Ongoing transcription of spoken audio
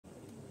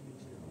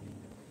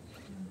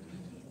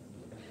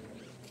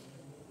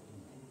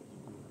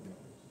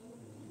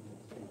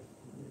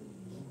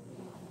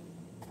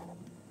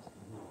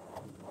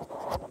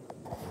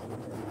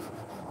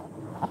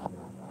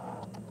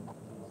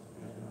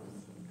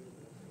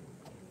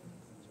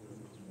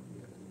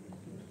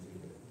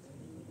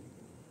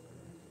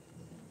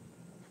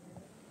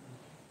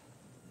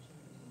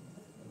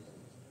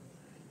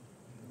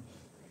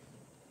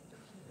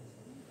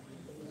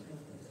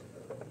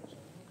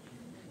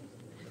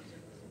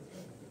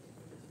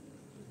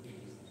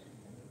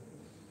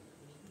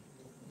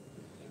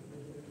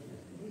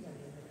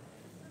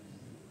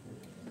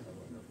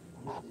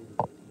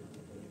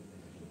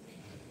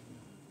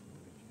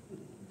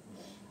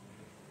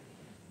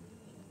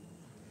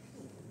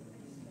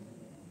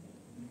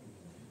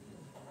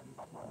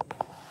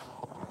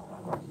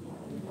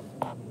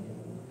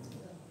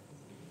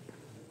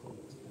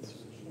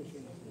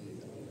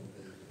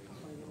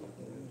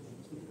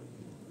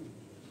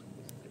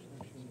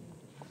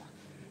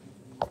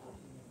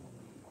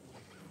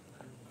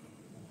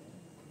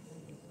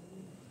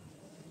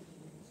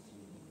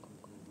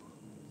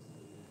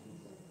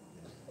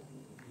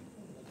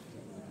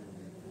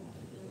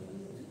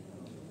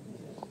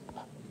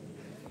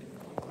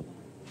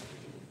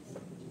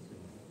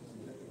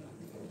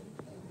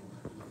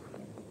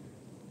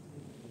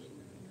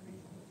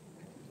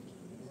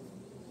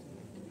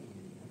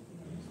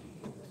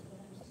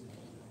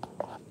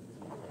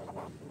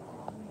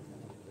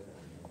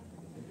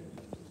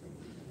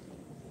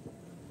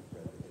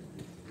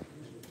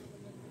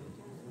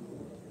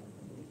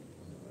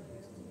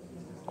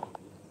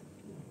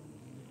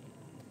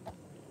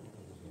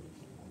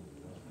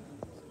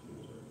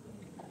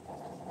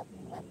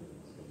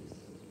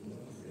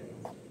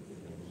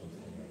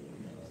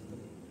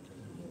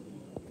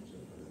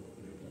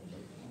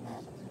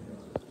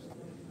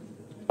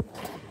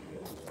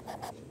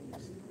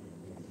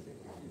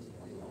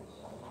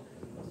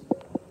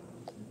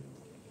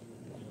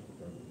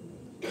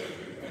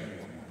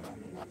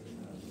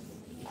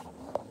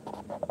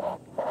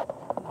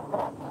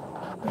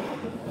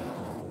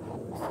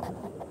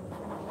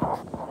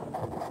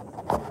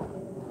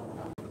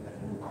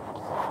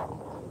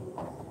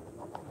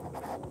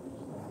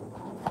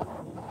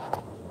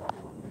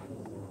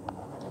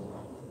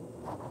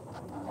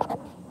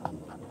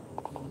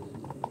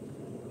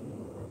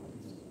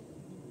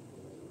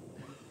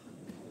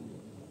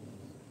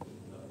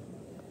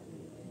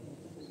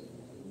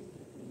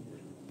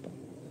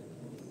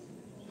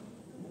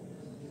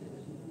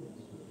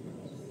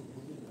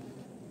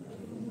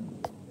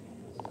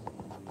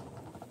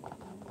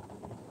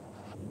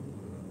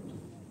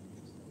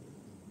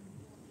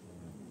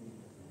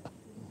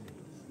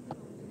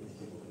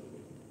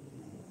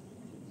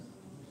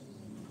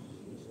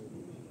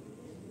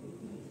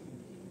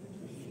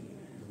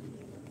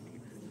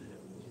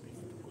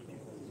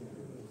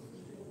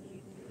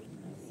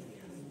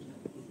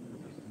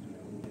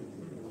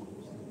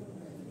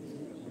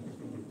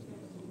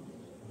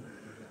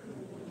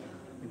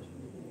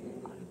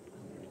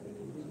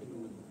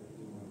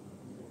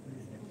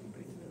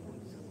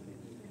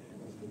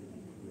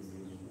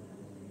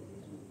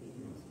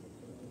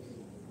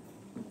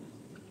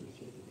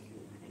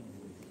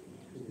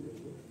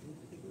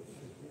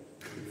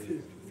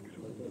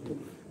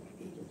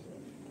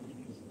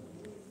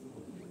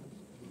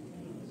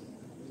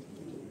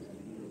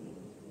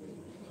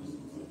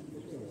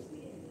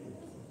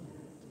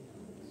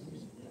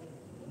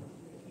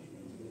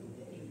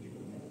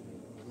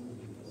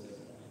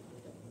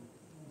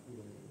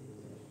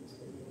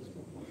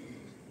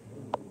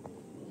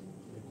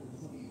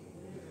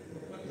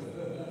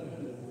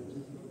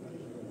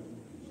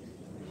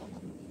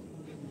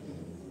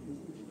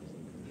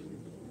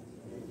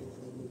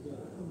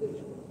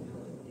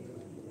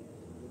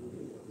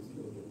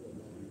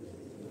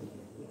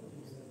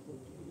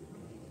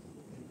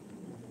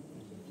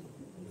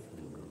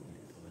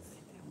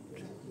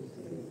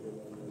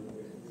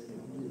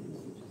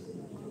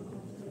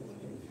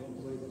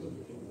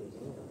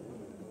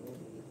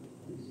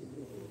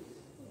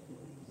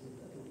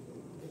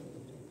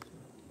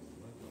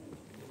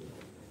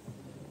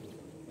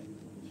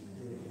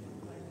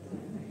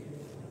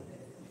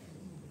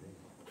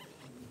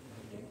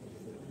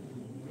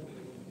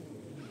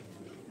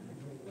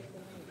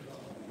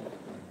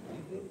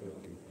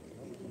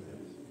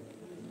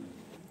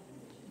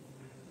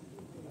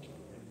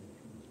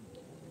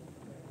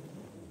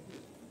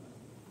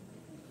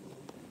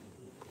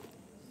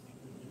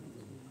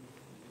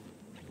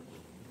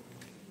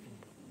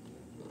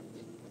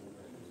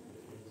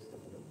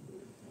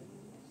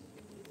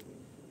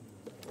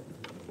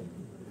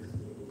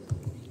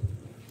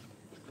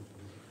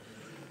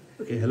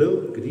Okay,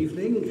 hello, good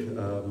evening.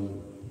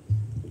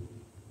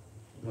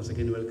 Once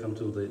again, welcome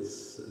to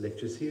this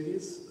lecture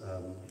series,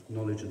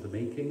 Knowledge in the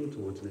Making,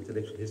 towards an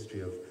intellectual history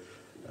of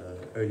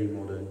early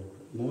modern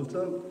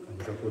Malta.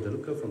 I'm Jean-Paul De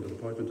Luca from the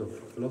Department of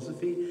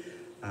Philosophy,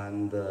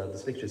 and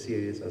this lecture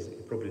series, as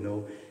you probably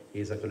know,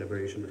 is a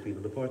collaboration between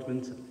the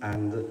department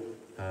and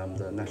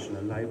the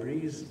national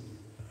libraries.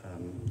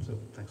 So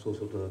thanks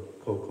also to the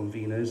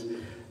co-conveners,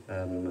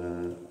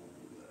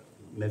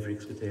 Maverick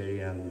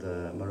Spiteri and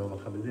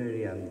Maroma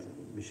Khamilleri and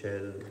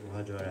Michelle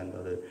Hajar and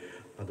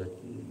other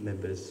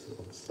members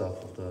of the staff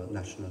of the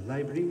National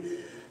Library.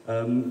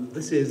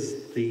 This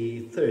is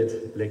the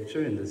third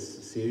lecture in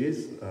this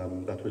series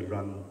that will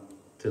run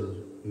till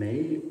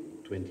May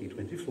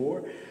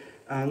 2024.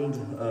 And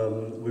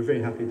we're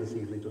very happy this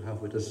evening to have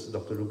with us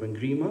Dr. Reuben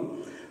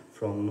Grima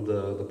from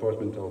the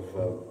Department of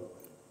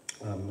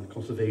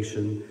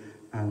Conservation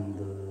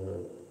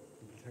and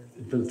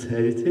Built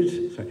Heritage,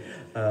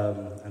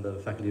 and the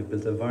Faculty of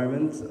Built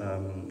Environment.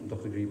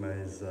 Dr.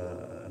 Grima is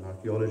an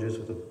archaeologist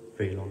with a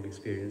very long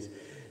experience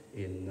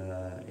in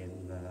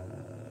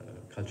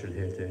cultural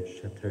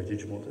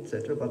heritage Malta,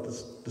 etc. But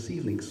this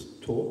evening's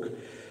talk,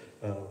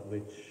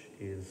 which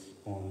is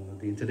on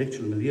the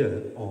intellectual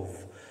milieu of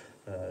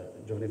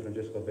Giovanni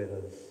Francesco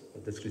Abela's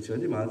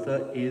Descrittione di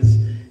Malta,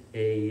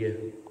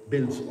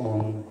 builds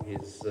on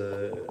his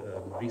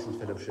recent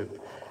fellowship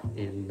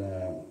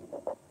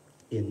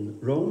in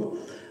Rome,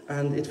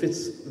 and it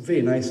fits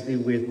very nicely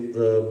with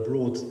the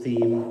broad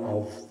theme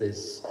of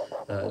this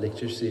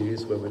lecture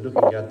series, where we're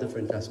looking at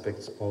different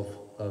aspects of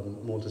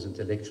Malta's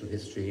intellectual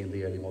history in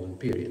the early modern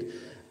period.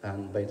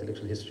 And by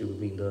intellectual history, we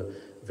mean the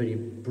very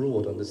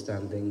broad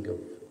understanding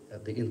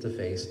of the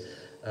interface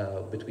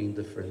between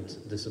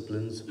different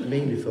disciplines,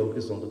 mainly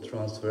focused on the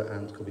transfer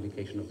and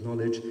communication of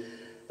knowledge,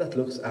 that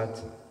looks at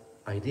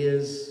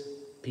ideas,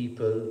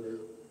 people,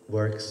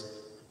 works,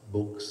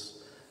 books,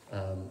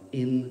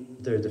 in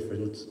their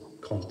different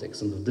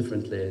contexts and the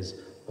different layers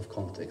of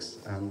context.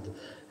 And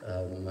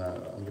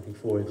I'm looking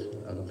forward,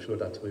 and I'm sure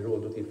that we're all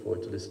looking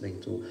forward to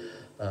listening to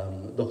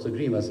Dr.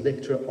 Grima's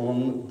lecture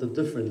on the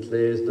different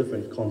layers,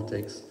 different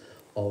contexts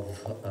of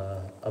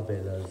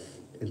Abela's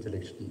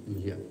intellectual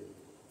milieu.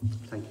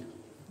 Thank you.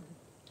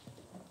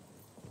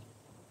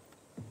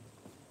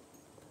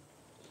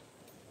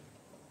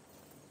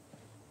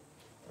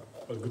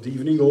 Well, good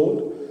evening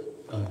all.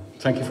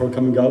 Thank you for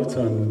coming out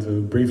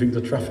and braving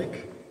the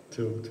traffic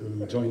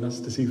to join us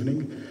this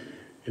evening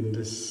in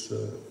this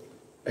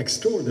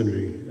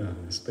extraordinary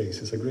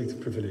space. It's a great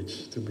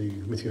privilege to be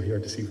with you here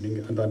this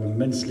evening, and I'm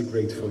immensely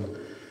grateful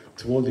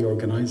to all the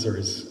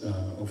organizers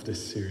of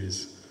this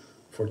series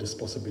for this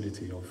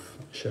possibility of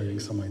sharing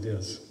some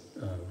ideas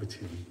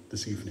with you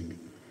this evening.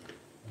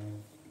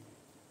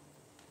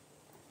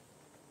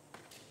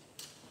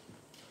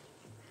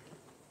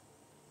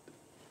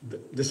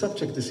 The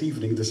subject this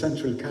evening, the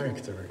central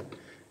character,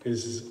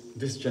 is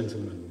this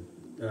gentleman,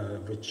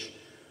 which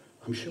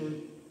I'm sure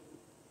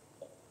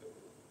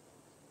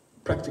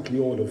practically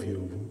all of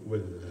you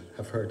will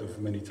have heard of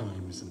many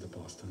times in the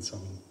past, and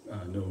some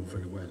know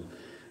very well,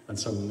 and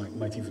some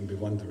might even be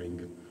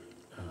wondering,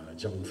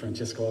 Giovanni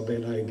Francesco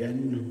Abela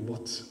again,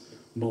 what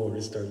more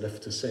is there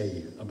left to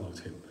say about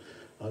him?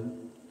 I'll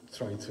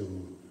try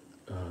to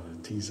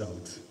tease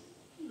out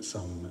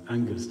some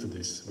angles to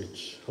this,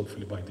 which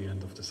hopefully by the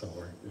end of this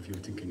hour, if you're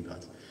thinking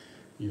that,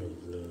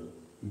 you'll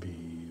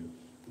be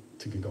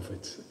thinking of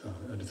it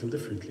a little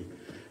differently.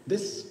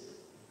 This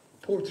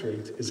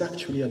portrait is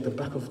actually at the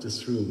back of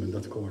this room in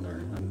that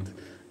corner, and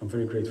I'm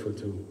very grateful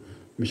to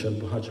Michelle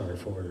Hajar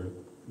for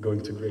going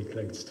to great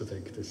lengths to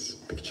take this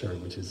picture,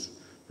 which is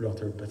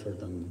rather better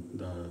than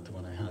the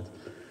one I had.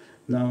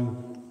 Now,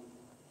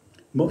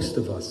 most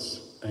of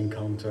us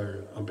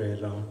encounter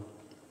Abela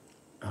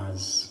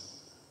as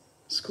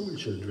school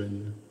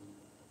children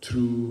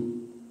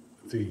through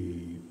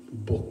the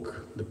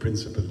book, the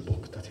principal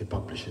book that he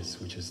publishes,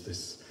 which is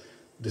this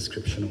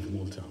Description of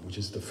Malta, which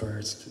is the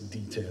first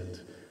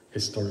detailed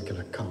historical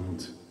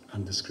account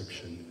and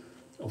description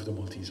of the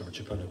Maltese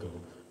archipelago,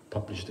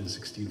 published in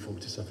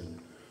 1647.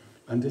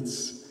 And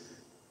it's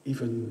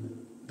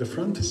even the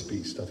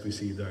frontispiece that we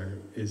see there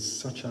is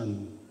such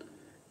an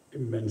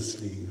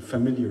immensely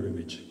familiar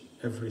image.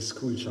 Every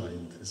school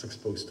child is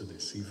exposed to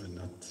this, even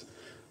at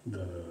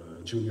the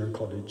junior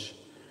college,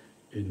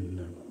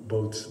 in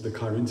both the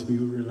current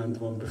mural and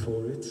one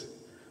before it,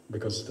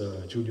 because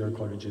the junior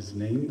college is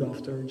named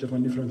after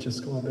Giovanni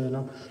Francesco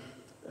Abela.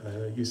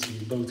 You see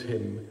both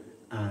him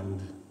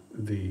and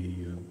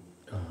the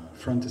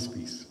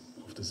frontispiece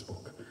of this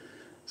book.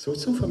 So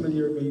it's so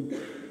familiar, we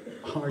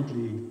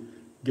hardly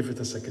give it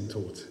a second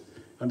thought.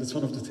 And it's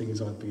one of the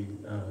things I'll be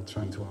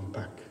trying to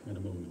unpack in a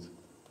moment.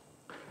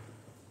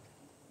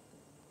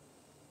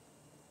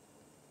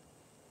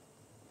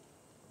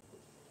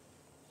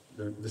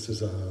 This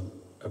is a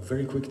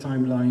very quick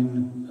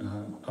timeline.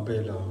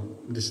 Abela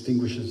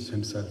distinguishes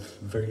himself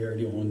very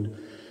early on.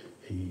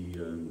 He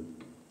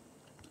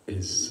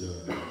is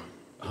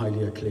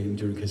highly acclaimed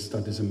during his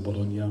studies in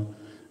Bologna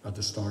at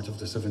the start of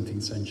the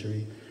 17th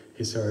century.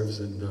 He serves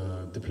in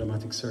the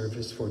diplomatic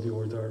service for the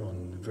order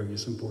on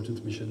various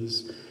important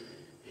missions.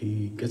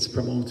 He gets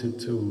promoted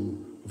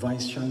to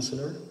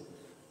Vice-Chancellor,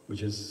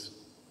 which is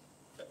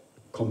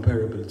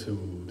comparable to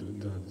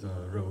the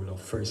role of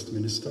First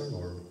Minister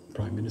or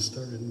Prime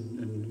Minister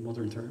in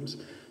modern terms,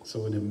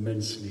 so an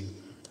immensely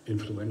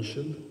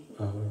influential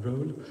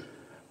role.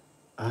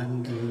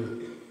 And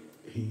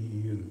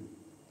he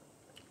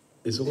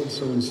is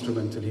also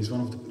instrumental. He's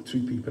one of the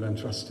 3 people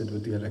entrusted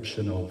with the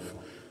election of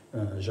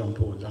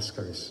Jean-Paul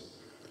Lascaris,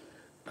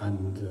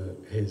 and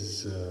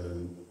his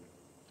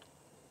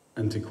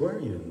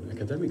antiquarian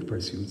academic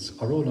pursuits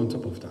are all on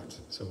top of that.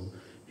 So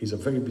he's a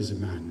very busy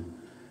man,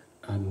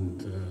 and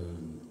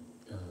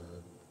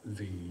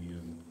the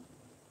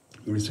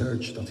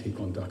research that he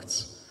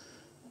conducts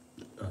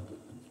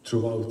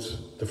throughout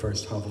the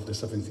first half of the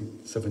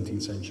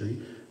 17th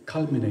century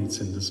culminates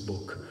in this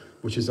book,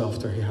 which is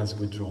after he has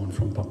withdrawn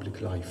from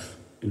public life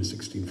in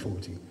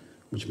 1640,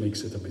 which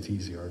makes it a bit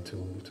easier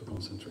to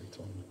concentrate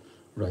on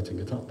writing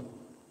it up.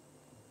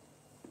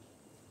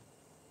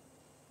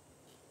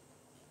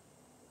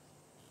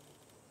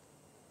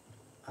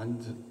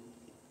 And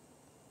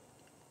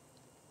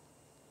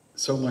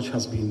so much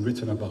has been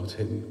written about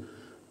him,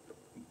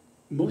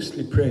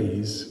 mostly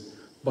praise,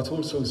 but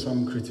also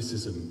some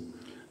criticism.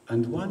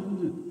 And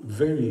one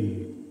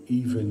very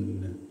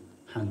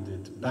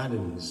even-handed,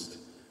 balanced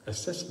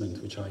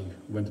assessment, which I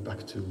went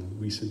back to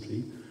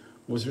recently,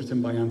 was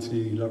written by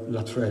Anthony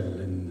Luttrell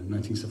in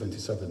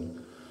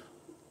 1977.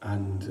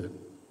 And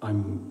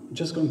I'm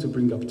just going to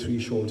bring up 3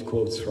 short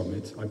quotes from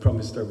it. I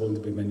promise there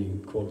won't be many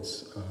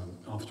quotes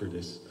after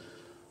this,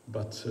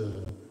 but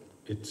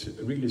it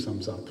really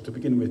sums up. To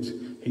begin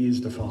with, he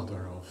is the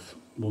father of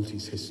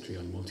Maltese history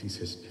and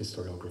Maltese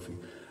historiography,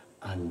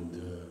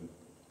 and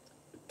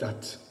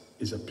that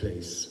is a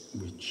place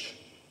which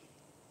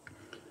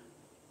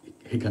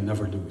he can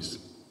never lose.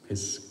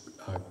 His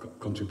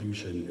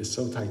contribution is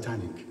so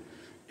titanic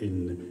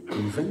in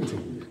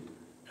inventing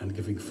and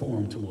giving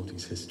form to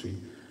Maltese history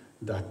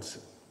that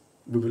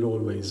we will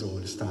always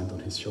all stand on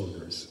his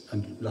shoulders,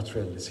 and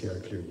Luttrell is here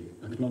clearly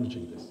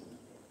acknowledging this.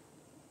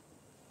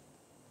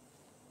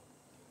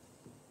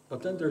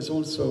 But then there's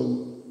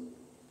also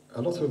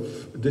a lot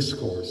of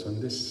discourse,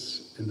 and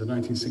this in the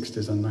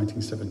 1960s and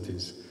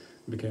 1970s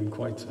became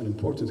quite an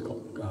important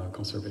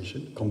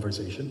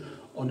conversation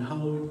on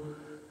how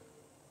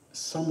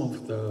some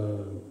of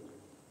the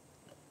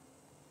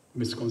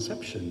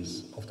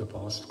misconceptions of the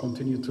past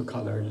continue to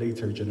color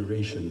later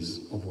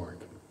generations of work.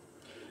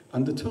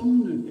 And the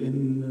tone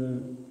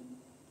in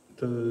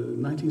the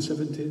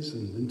 1970s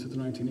and into the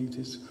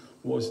 1980s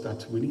was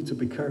that we need to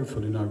be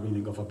careful in our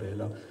reading of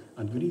Abela,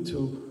 and we need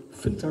to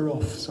filter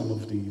off some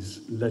of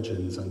these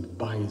legends and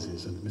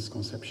biases and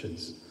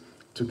misconceptions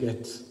to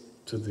get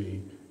to the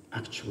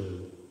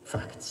actual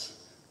facts,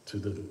 to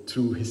the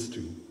true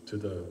history, to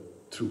the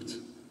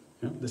truth.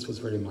 Yeah? This was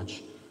very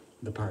much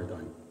the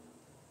paradigm.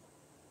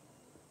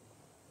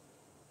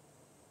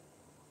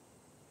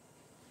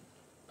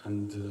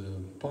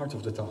 And part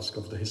of the task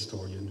of the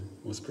historian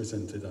was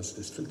presented as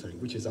this filtering,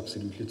 which is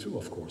absolutely true,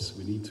 of course.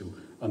 We need to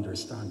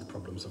understand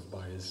problems of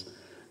bias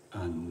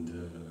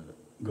and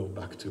go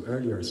back to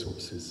earlier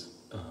sources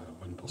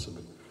when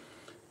possible.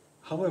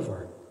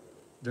 However,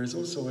 there's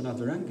also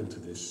another angle to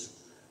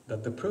this,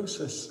 that the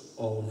process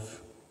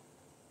of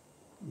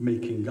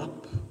making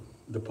up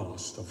the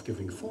past, of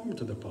giving form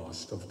to the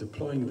past, of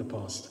deploying the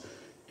past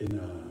in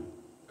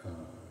a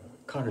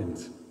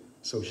current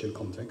social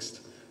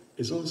context,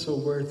 is also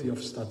worthy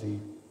of study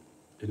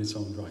in its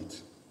own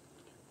right.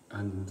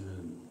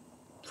 And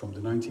from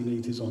the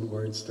 1980s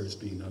onwards, there's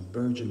been a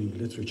burgeoning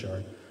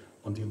literature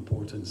on the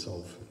importance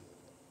of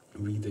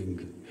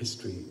reading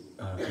history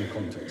in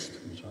context,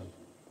 which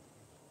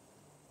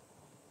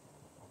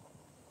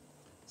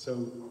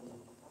So,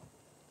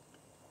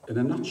 in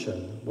a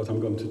nutshell, what I'm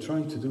going to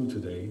try to do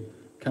today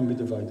can be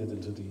divided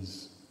into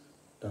these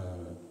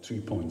 3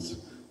 points.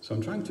 So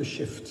I'm trying to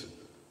shift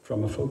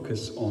from a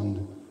focus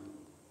on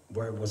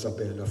where was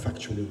Abela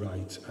factually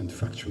right and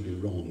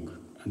factually wrong,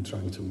 and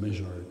trying to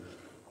measure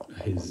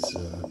his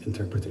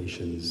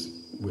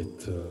interpretations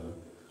with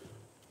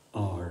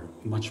our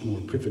much more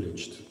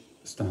privileged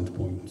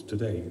standpoint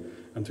today,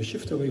 and to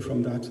shift away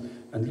from that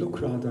and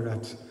look rather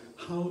at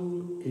how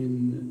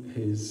in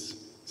his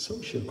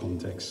social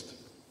context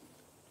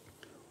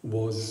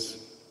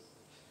was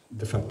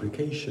the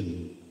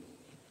fabrication,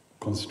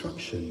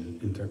 construction,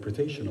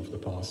 interpretation of the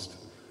past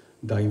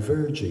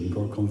diverging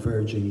or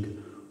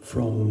converging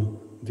from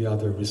the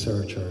other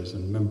researchers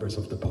and members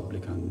of the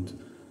public and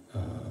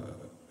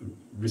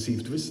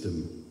received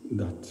wisdom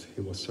that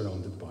he was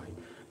surrounded by.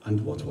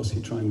 And what was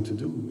he trying to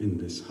do in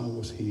this? How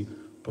was he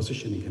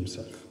positioning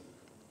himself?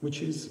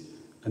 Which is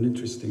an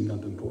interesting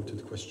and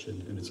important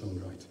question in its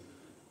own right.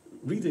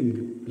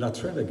 Reading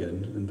Luttrell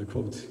again, in the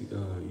quote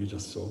you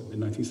just saw,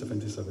 in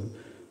 1977,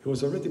 he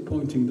was already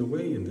pointing the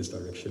way in this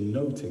direction,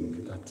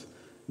 noting that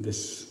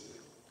this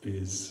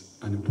is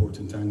an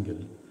important angle.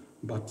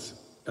 But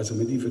as a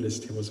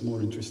medievalist, he was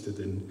more interested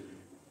in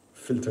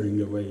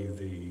filtering away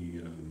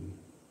the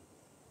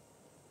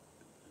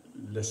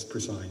less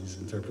precise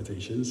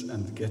interpretations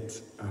and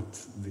get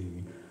at the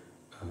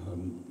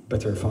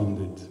better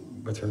founded,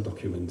 better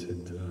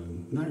documented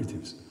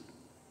narratives.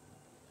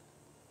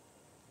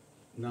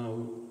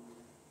 Now,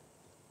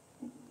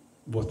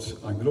 what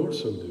I will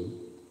also do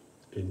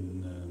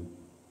in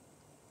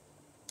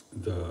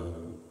the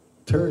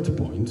third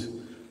point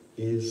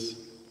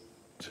is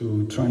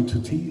to try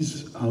to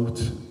tease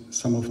out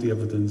some of the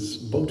evidence,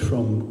 both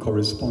from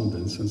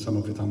correspondence and some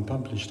of it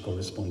unpublished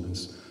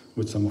correspondence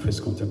with some of his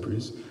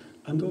contemporaries,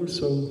 and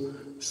also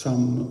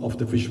some of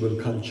the visual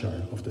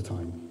culture of the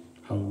time,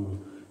 how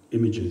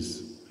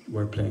images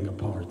were playing a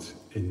part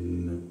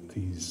in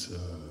these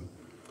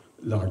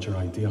larger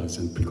ideas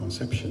and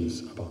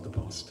preconceptions about the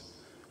past,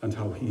 and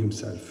how he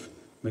himself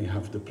may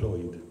have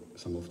deployed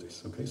some of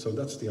this. Okay, so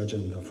that's the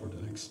agenda for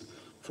the next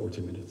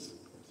 40 minutes.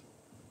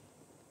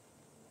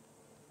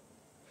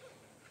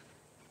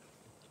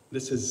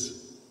 This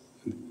is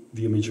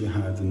the image we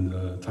had in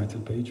the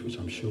title page, which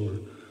I'm sure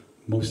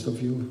most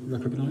of you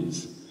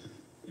recognize.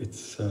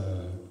 It's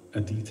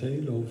a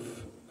detail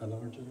of a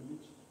larger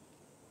image.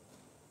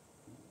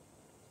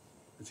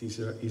 It's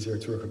easier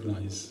to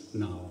recognize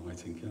now, I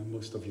think. Yeah?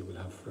 Most of you will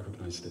have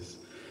recognized this.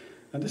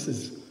 And this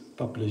is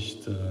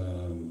published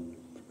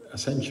a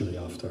century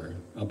after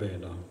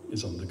Abela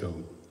is on the go.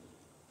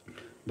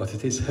 But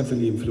it is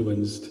heavily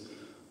influenced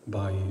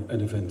by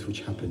an event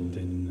which happened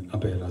in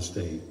Abela's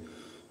day.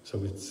 So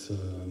it's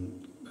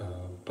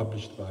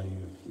published by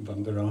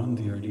Van der Aan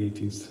in the early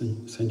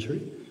 18th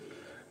century,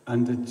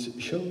 and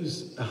it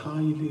shows a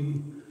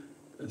highly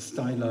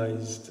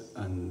stylized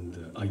and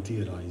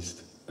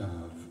idealized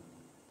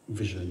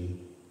vision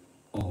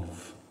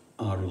of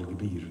Ar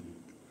el-Kbir.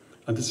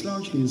 And it's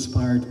largely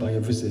inspired by a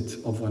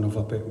visit of one of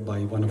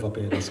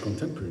Abela's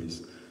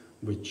contemporaries,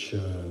 which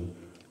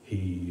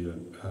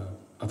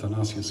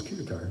Athanasius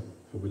Kircher,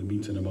 who we'll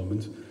meet in a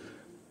moment,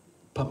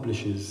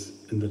 publishes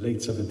in the late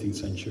 17th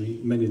century,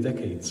 many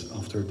decades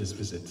after this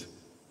visit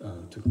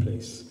took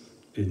place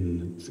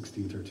in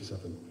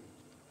 1637.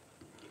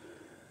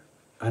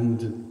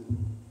 And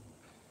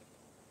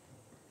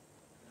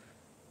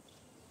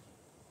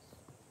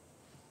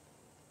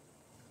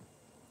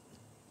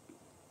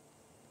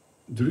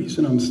the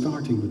reason I'm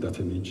starting with that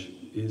image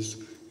is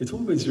it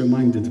always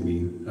reminded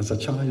me, as a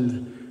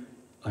child,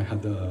 I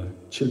had a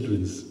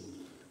children's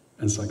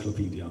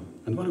encyclopedia,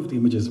 and one of the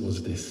images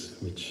was this,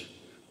 which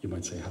you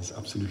might say has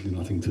absolutely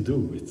nothing to do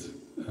with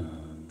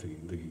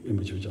the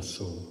image we just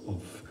saw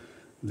of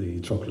the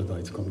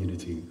troglodyte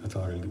community at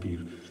Ar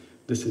el-Kbir.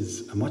 This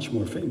is a much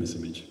more famous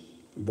image,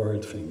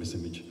 world-famous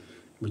image,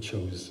 which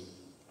shows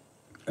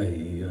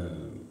a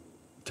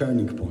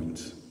turning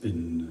point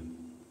in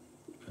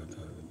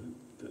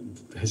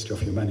the history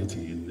of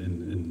humanity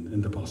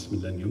in the past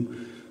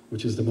millennium,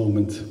 which is the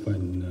moment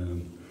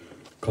when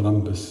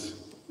Columbus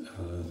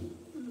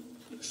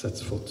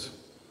sets foot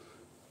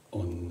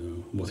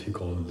on what he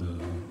called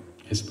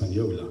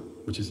Hispaniola,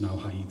 which is now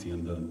Haiti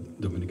and the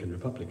Dominican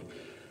Republic.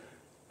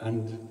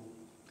 And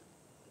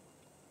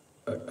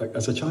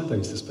as a child, I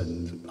used to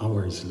spend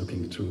hours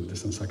looking through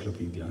this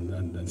encyclopedia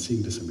and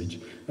seeing this image.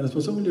 And it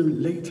was only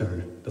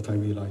later that I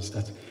realized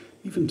that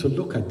even to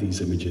look at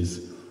these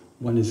images,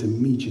 one is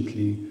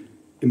immediately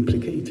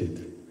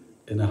implicated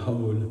in a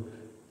whole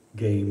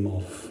game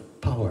of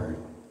power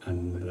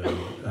and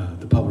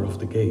the power of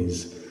the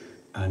gaze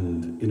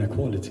and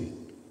inequality.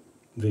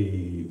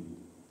 The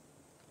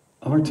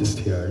artist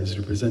here is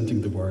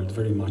representing the world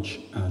very much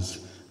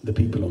as the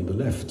people on the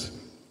left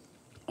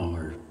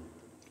are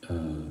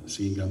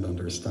seeing and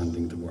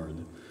understanding the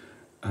world.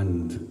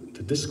 And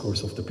the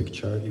discourse of the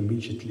picture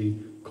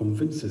immediately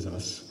convinces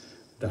us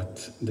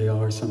that they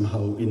are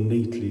somehow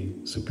innately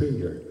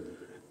superior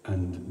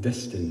and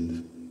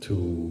destined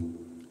to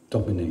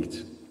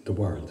dominate the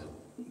world,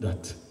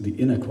 that the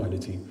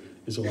inequality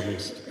is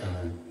almost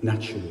a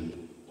natural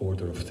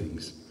order of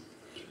things.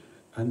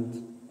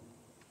 And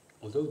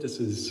although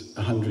this is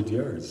 100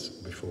 years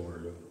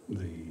before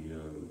the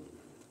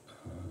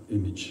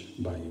image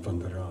by Van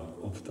der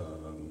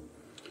Aan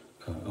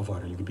of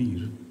Ar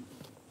el-Kbir,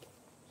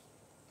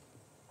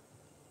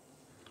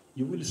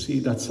 you will see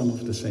that some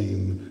of the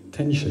same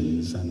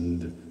tensions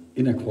and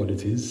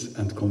inequalities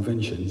and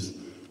conventions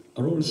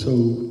are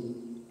also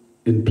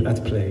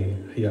at play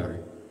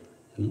here.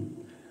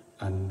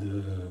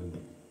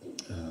 And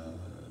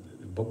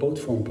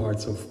both form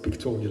parts of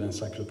pictorial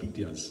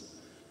encyclopedias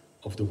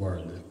of the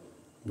world,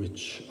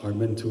 which are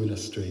meant to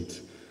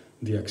illustrate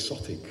the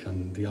exotic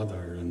and the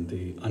other and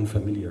the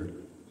unfamiliar,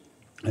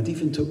 and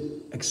even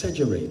to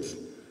exaggerate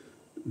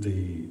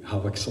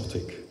how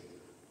exotic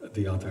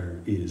the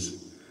other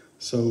is.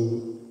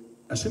 So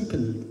a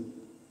simple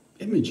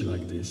image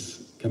like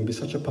this can be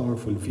such a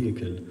powerful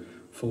vehicle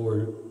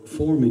for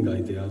forming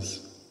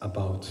ideas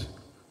about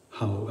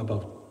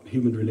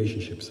human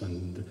relationships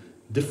and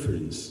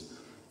difference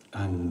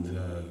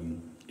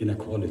and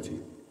inequality.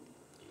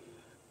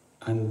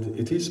 And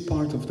it is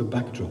part of the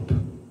backdrop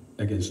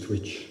against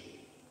which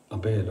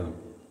Abela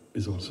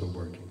is also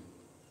working.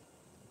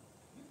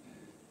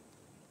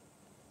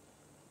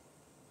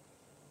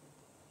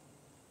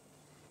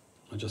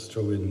 I'll just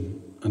throw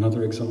in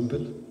another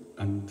example,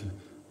 and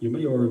you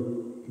may or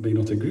may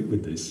not agree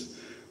with this,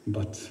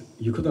 but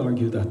you could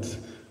argue that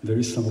there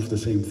is some of the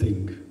same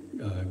thing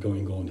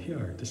going on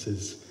here. This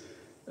is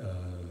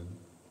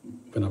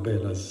when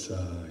Abela's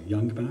a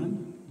young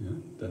man. Yeah?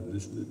 That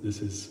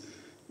this is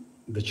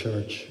the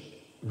church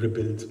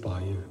rebuilt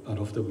by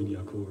Araf de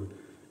Winiakur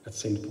at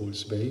St.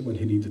 Paul's Bay when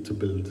he needed to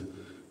build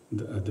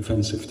a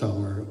defensive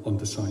tower on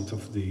the site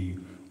of the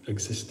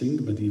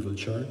existing medieval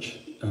church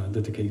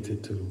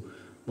dedicated to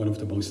one of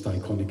the most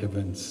iconic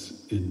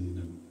events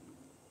in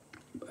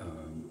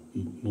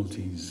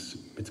Maltese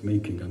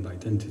myth-making and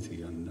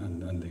identity, and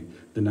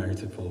the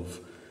narrative of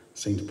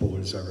St.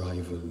 Paul's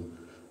arrival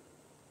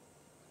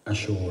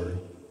ashore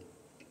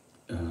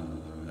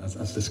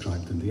as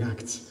described in the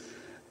Acts.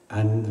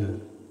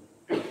 And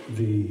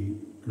the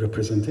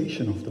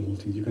representation of the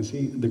Maltese, you can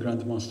see the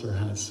Grand Master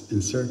has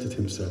inserted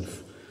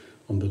himself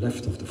on the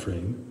left of the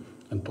frame,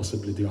 and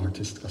possibly the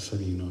artist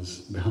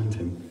Casarino's behind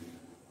him.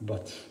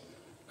 But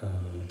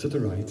to the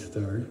right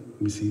there,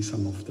 we see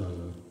some of the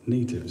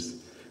natives.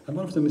 And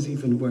one of them is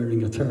even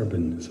wearing a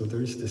turban. So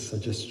there is this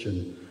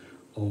suggestion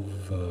of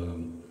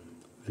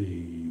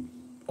the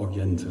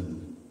Oriental,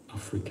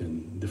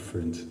 African,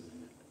 different,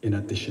 in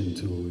addition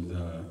to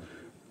the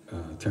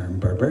term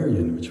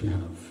barbarian, which we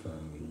have,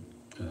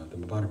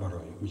 the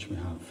barbaroi, which we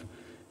have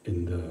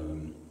in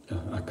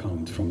the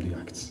account from the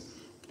Acts.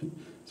 Okay?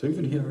 So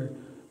even here,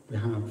 we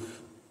have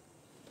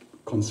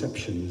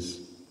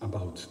conceptions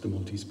about the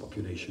Maltese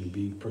population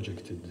being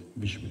projected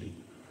visually.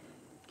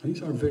 And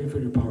these are very,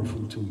 very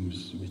powerful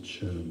tools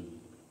which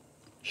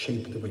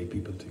shape the way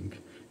people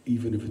think,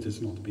 even if it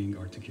is not being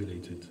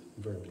articulated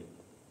verbally.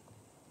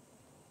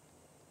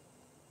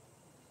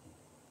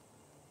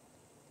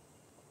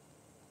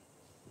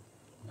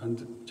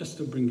 And just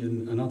to bring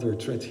in another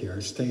thread here,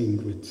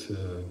 staying with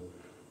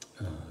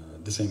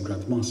the same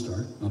Grand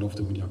Master, Araf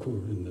de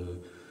Winiakur, in the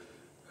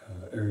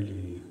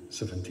early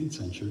 17th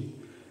century,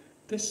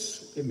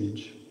 this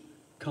image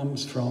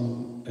comes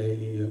from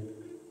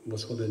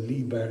what's called a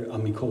Liber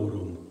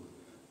Amicorum,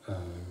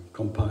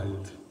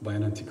 compiled by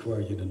an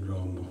antiquarian in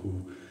Rome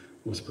who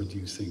was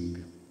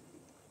producing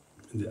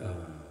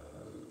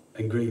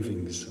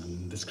engravings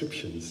and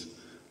descriptions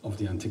of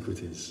the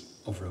antiquities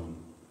of Rome.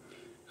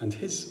 And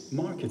his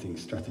marketing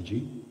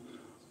strategy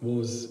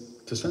was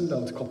to send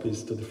out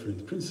copies to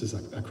different princes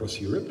across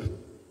Europe,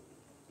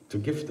 to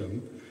give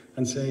them,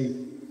 and say,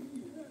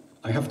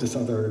 I have this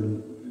other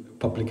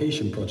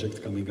publication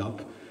project coming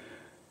up.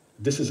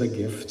 This is a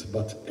gift,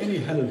 but any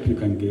help you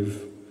can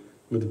give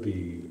would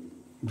be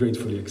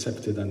gratefully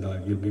accepted, and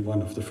you'll be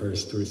one of the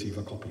first to receive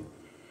a copy.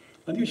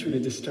 And usually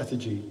this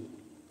strategy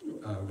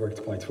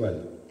worked quite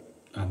well,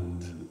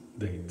 and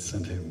they'd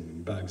send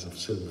him bags of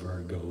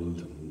silver,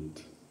 gold,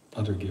 and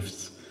other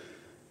gifts,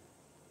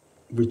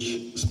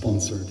 which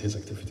sponsored his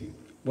activity.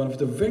 One of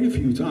the very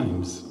few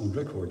times on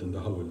record in the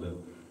whole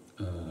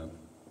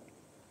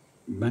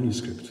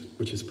manuscript,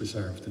 which is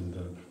preserved in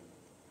the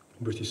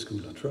British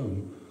School at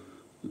Rome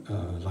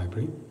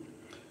library,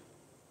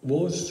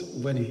 was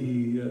when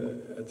he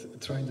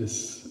tried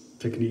this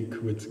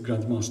technique with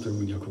Grandmaster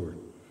Winiakur.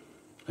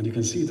 And you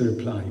can see the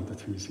reply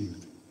that he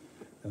received.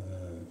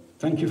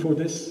 Thank you for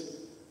this.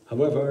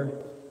 However,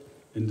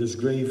 in this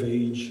grave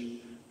age,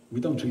 we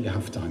don't really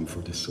have time for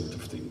this sort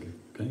of thing.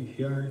 Okay?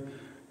 Here,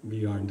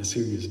 we are in the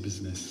serious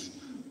business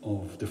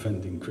of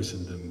defending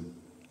Christendom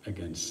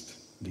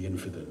against the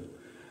infidel.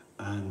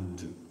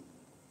 And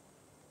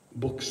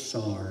books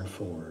are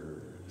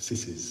for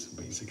sissies,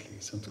 basically.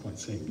 So it's quite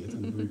saying it.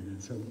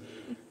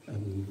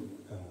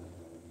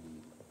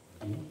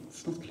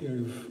 It's not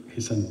clear if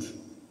he sent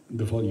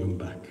the volume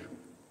back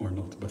or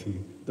not, but he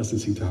doesn't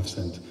seem to have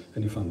sent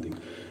any funding.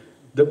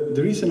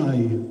 The reason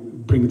I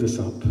bring this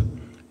up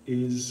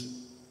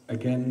is,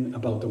 again,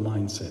 about the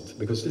mindset,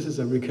 because this is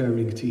a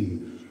recurring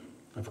theme.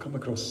 I've come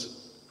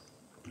across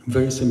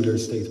very similar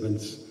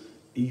statements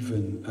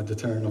even at the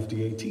turn of the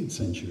 18th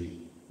century,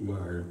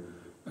 where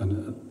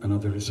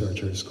another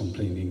researcher is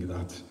complaining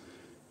that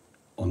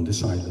on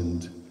this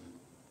island,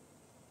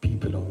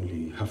 people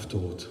only have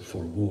taught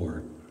for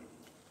war,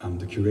 and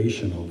the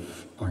curation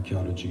of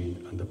archaeology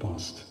and the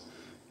past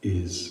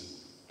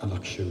is a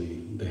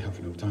luxury they have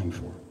no time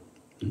for.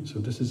 So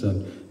this is a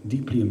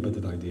deeply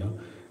embedded idea,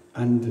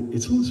 and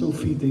it's also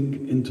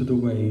feeding into the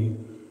way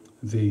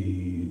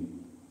the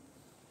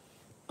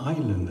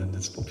island and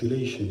its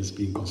population is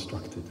being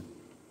constructed.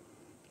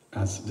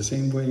 As the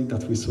same way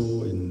that we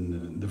saw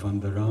in the Van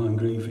der Raa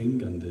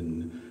engraving and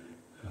in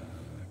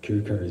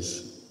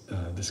Kierkegaard's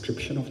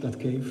description of that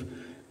cave,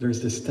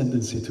 there's this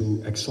tendency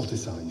to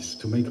exoticize,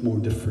 to make more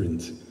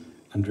different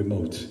and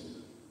remote.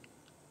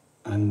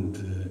 And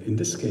in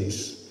this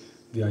case,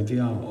 the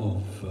idea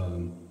of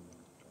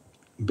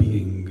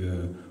being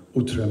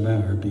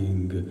outre-mer,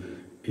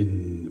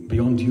 being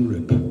beyond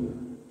Europe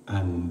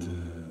and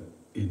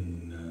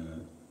in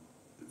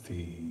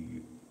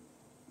the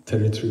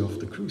territory of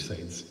the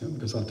Crusades,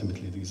 because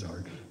ultimately these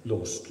are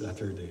lost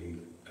latter-day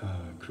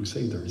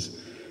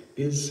crusaders,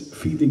 is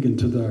feeding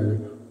into their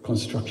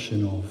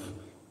construction of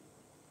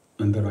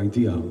and their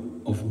idea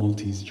of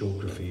Maltese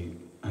geography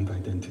and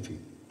identity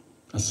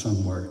as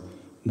somewhere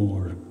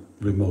more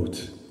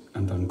remote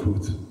and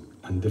uncouth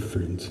and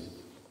different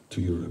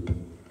to Europe.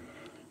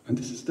 And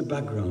this is the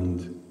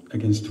background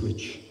against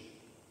which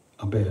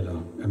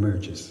Abela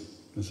emerges.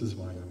 This is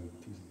why I'm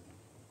teasing.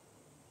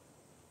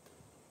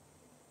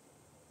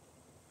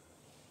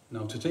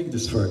 Now, to take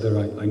this further,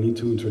 I need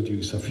to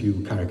introduce a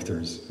few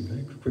characters.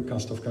 Okay? Quick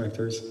cast of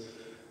characters.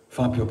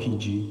 Fabio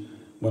Chigi,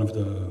 one of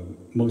the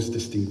most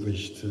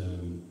distinguished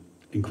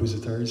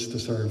inquisitors to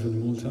serve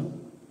in Malta,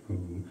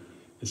 who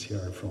is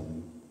here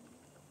from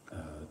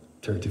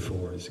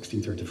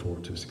 1634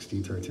 to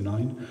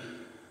 1639,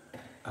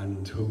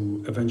 and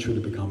who eventually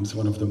becomes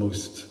one of the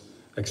most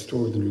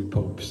extraordinary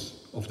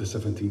popes of the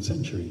 17th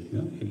century.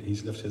 Yeah?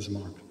 He's left his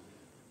mark.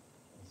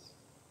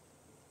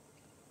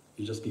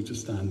 You just need to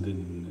stand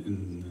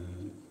in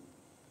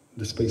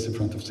the space in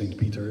front of St.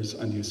 Peter's,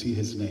 and you see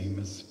his name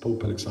as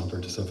Pope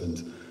Alexander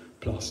VII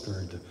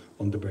plastered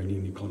on the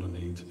Bernini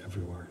colonnade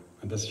everywhere.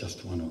 And that's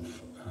just one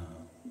of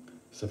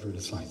several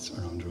sites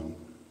around Rome.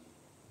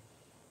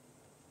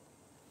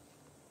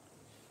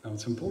 Now,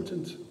 it's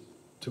important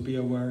to be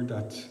aware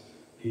that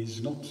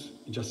he's not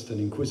just an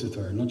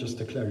inquisitor, not just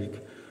a cleric,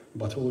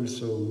 but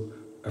also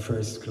a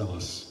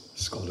first-class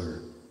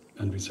scholar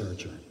and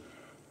researcher.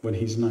 When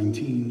he's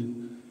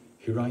 19,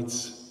 he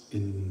writes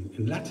in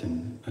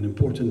Latin an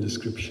important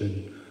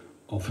description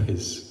of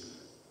his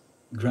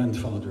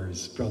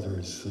grandfather's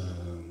brother's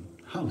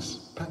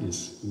house,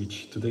 palace,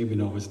 which today we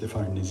know as the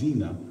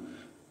Farnesina,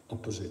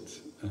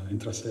 opposite in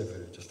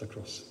Trastevere, just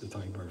across the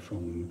Tiber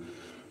from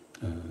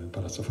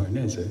Palazzo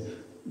Farnese.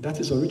 That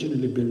is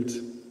originally built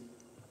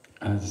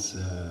as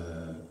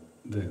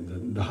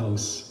the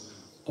house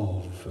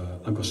of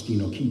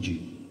Agostino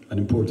Chigi, an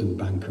important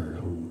banker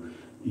who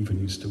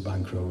even used to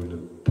bankroll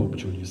Pope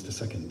Julius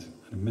II, an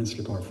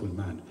immensely powerful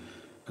man,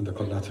 and the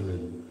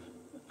collateral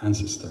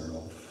ancestor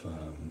of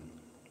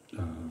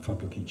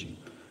Fabio Chigi.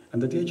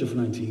 And at the age of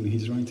 19,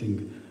 he's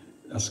writing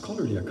a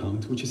scholarly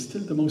account, which is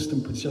still the most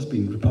important. It's just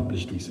been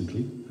republished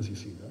recently, as you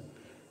see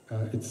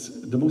there. It's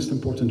the most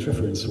important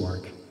reference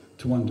work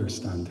to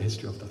understand the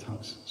history of that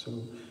house. So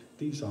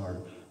these are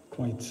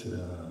quite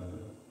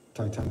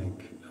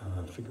titanic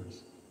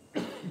figures.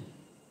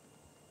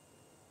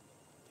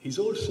 He's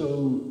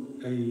also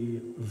a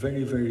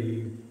very,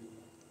 very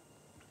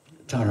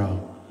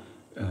thorough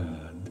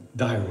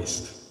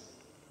diarist.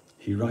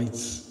 He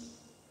writes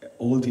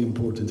all the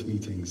important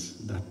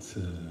meetings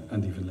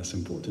and even less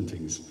important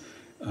things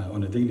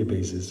on a daily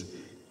basis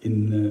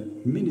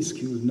in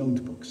minuscule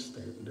notebooks.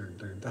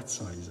 They're that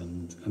size,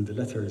 and the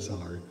letters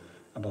are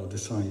about the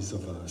size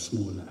of a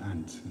small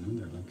ant.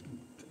 They're like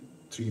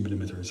 3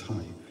 millimeters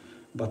high,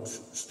 but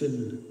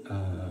still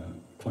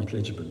quite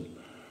legible.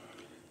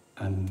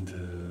 And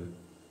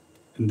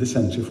in this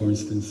entry, for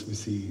instance, we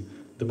see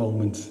the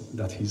moment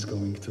that he's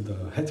going to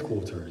the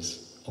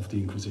headquarters of the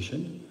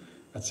Inquisition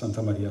at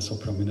Santa Maria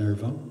sopra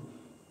Minerva,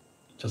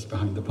 just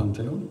behind the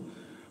Pantheon,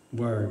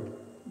 where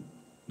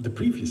the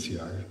previous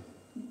year,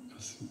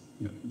 as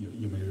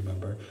you may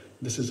remember,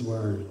 this is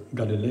where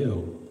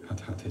Galileo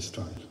had his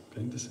trial.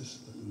 Okay? This is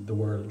the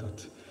world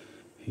that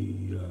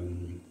he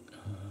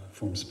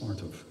forms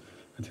part of.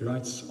 And he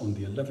writes, on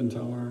the 11th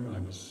hour, I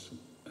was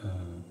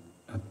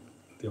at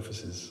the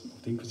offices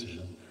of the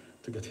Inquisition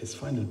to get his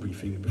final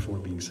briefing before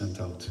being sent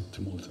out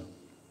to Malta.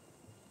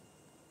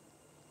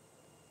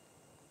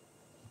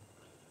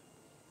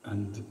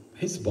 And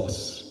his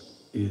boss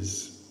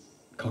is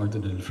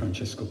Cardinal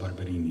Francesco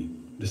Barberini.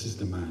 This is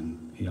the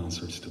man he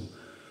answers to,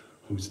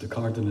 who's the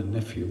cardinal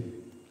nephew,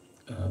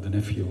 the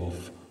nephew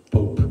of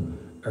Pope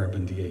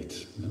Urban VIII,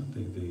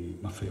 the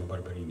Maffeo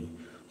Barberini,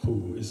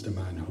 who is the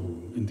man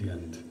who, in the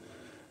end,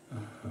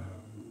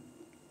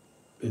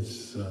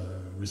 is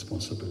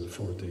responsible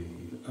for the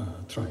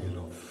trial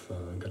of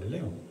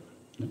Galileo.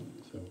 Yeah?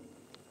 So.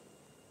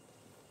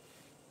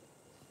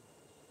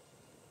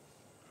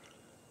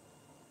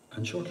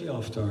 And shortly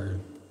after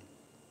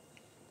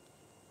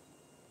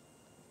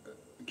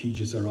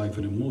Chigi's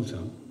arrival in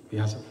Malta, he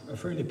has a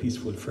fairly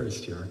peaceful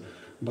first year,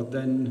 but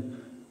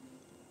then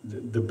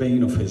the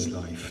bane of his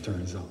life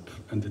turns up,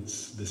 and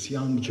it's this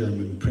young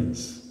German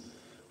prince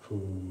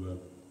who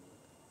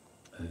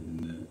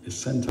is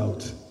sent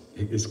out,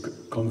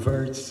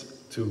 converts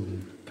to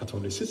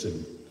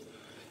Catholicism,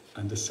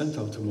 and is sent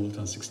out to Malta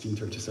in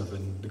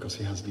 1637 because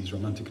he has these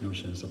romantic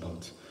notions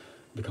about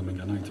becoming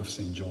a Knight of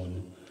St.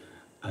 John,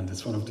 and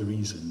it's one of the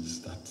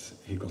reasons that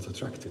he got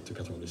attracted to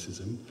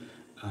Catholicism.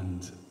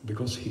 And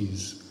because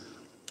he's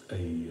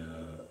the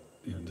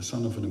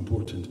son of an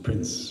important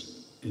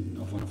prince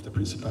of one of the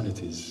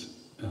principalities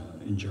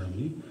in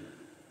Germany,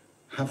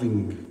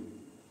 having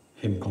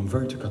him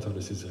convert to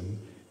Catholicism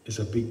is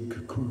a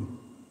big coup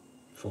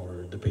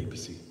for the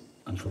papacy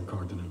and for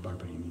Cardinal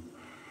Barberini.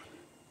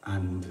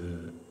 And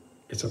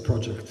it's a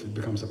project, it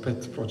becomes a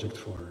pet project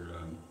for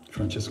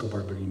Francesco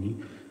Barberini,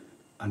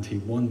 and he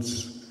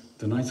wants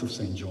the Knights of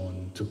St.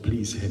 John to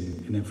please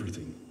him in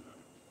everything.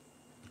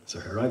 So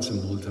he arrives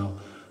in Malta,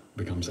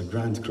 becomes a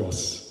Grand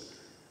Cross,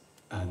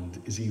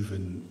 and is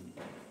even,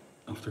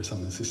 after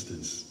some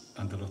insistence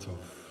and a lot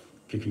of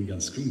kicking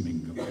and screaming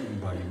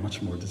by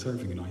much more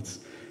deserving knights,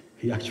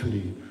 he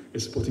actually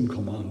is put in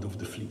command of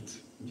the fleet.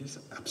 Just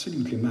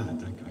absolutely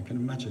mad. I can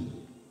imagine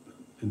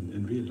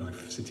in real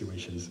life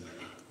situations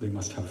they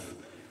must have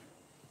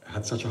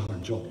had such a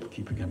hard job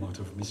keeping him out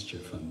of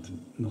mischief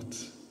and not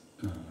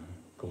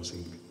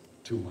causing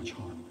too much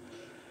harm.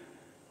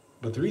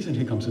 But the reason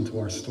he comes into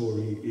our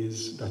story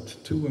is that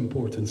two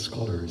important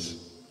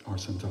scholars are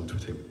sent out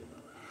with him.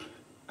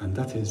 And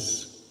that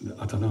is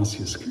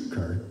Athanasius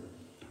Kierkegaard,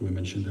 who we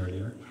mentioned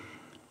earlier,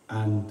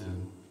 and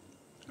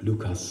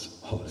Lucas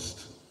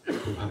Holst,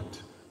 who had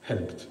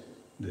helped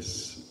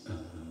this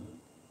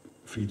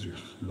Friedrich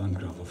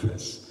Landgraf of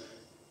Hesse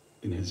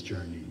in his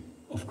journey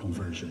of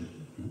conversion.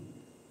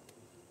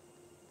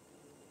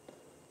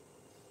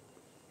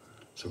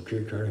 So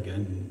Kierkegaard,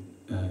 again,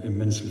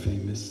 immensely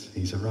famous.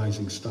 He's a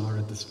rising star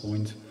at this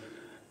point,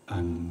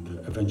 and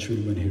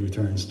eventually when he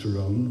returns to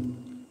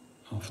Rome,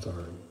 after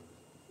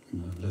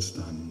less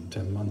than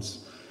 10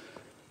 months,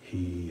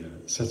 he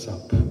sets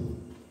up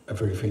a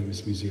very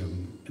famous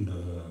museum in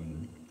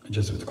the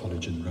Jesuit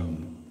college in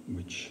Rome,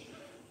 which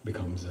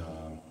becomes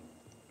an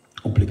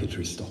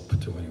obligatory stop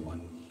to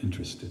anyone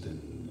interested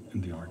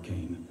in the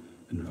arcane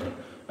in Rome.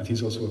 And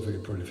he's also a very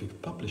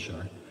prolific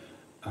publisher,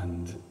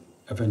 and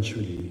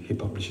eventually he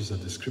publishes a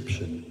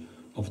description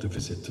of the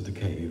visit to the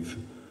cave,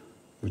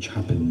 which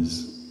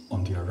happens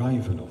on the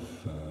arrival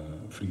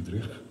of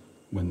Friedrich,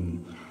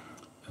 when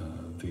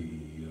the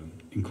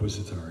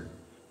inquisitor,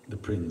 the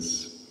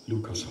prince,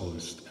 Lucas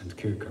Holst and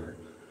Kierkegaard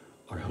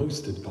are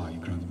hosted by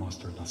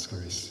Grandmaster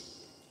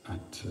Lascaris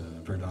at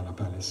Verdala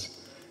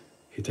Palace.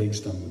 He takes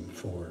them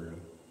for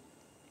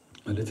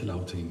a little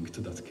outing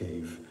to that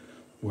cave,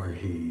 where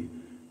he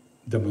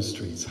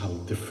demonstrates how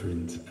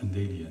different and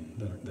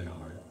alien they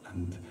are.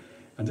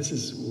 And this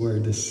is where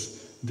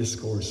this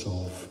discourse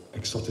of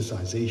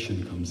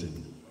exoticization comes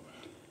in.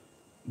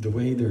 The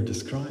way they're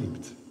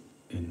described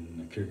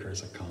in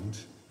Kierkegaard's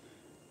account,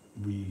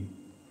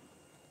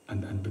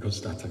 and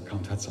because that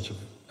account had such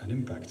an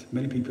impact,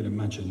 many people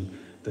imagine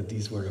that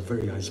these were a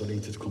very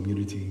isolated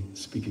community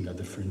speaking a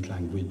different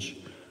language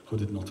who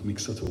did not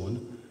mix at all.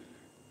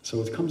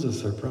 So it comes as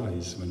a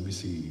surprise when we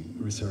see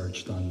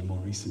research done more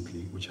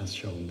recently, which has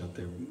shown that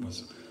there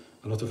was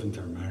a lot of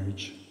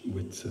intermarriage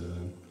with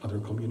other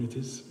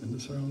communities in the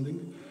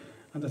surrounding,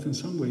 and that in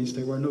some ways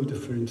they were no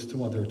different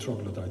to other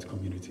troglodyte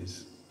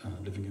communities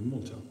living in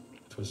Malta.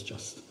 It was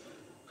just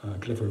a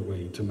clever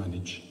way to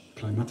manage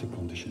climatic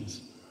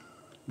conditions.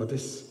 But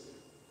this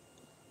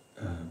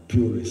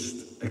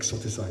purist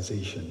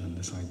exoticization and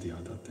this idea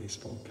that they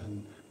spoke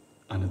an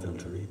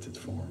unadulterated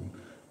form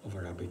of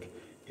Arabic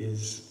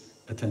is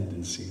a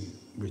tendency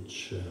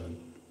which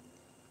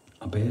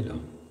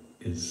Abela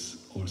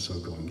is also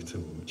going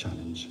to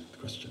challenge the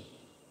question.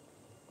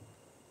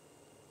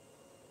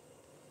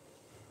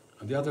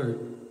 And the other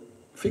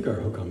figure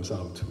who comes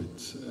out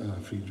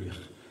with Friedrich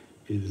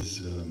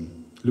is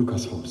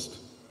Lucas Holst.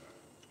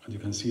 And you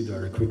can see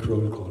there a quick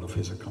roll call of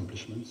his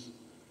accomplishments.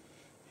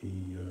 He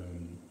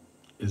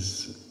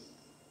is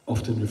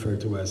often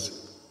referred to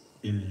as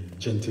Il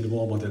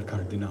Gentiluomo del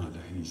Cardinale.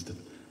 He's the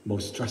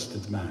most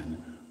trusted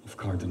man of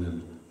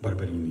Cardinal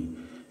Barberini.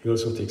 He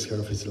also takes care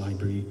of his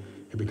library.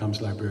 He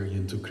becomes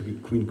librarian to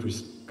Queen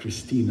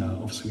Christina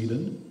of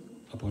Sweden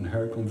upon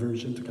her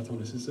conversion to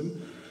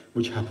Catholicism,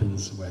 which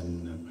happens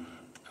when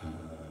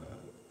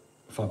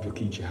Fabio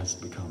Chigi has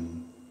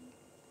become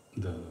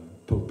the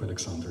Pope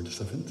Alexander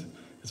VII.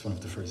 It's one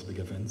of the first big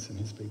events in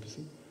his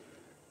papacy.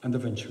 And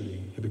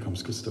eventually he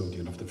becomes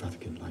custodian of the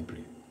Vatican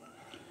Library.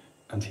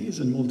 And he is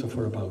in Malta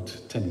for about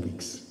 10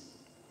 weeks.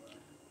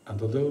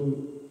 And although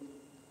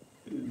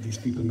these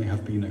people may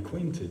have been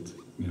acquainted,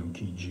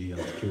 Chigi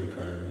and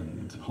Kierkegaard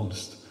and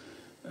Holst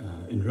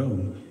in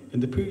Rome, in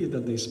the period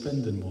that they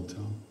spend in Malta,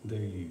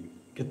 they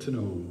get to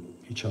know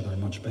each other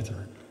much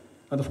better.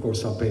 And of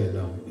course,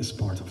 Abela is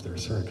part of their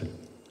circle.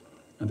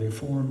 And they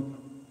form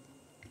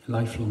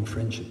lifelong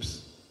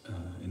friendships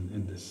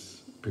in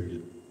this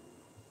period.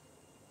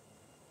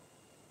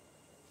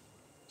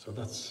 So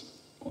that's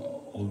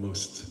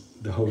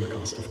almost the whole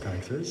cast of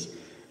characters.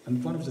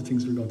 And one of the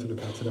things we're going to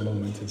look at in a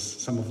moment is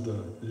some of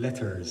the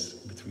letters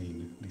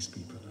between these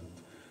people and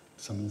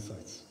some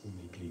insights we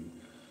may glean.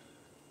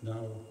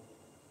 Now,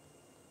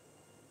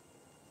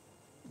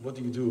 what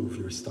do you do if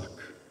you're stuck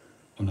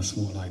on a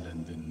small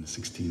island in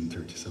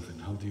 1637?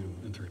 How do you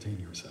entertain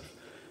yourself?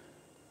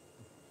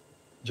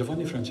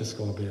 Giovanni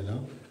Francesco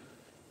Abela,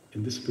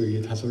 in this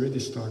period, has already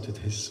started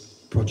his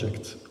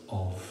project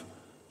of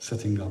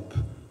setting up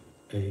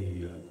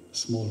a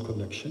small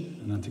collection,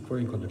 an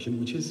antiquarian collection,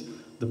 which is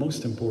the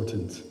most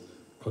important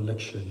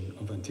collection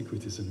of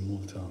antiquities in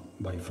Malta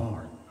by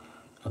far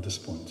at this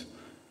point.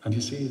 And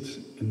you see it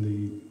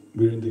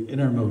we're in the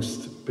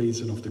innermost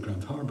basin of the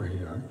Grand Harbour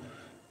here.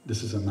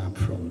 This is a map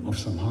of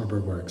some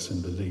harbour works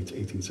in the late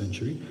 18th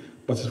century,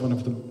 but it's one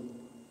of the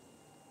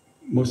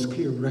most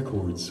clear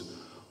records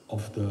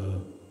of the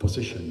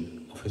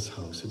position of his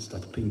house. It's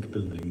that pink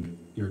building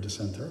near the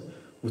center,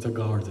 with a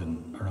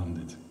garden around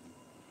it.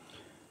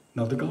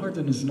 Now, the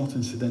garden is not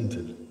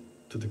incidental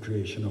to the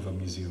creation of a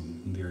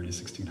museum in the early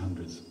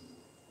 1600s.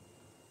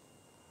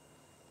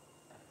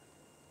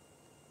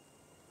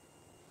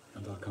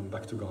 And I'll come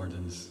back to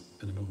gardens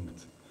in a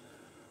moment.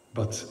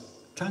 But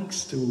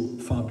thanks to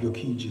Fabio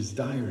Chigi's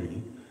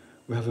diary,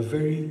 we have a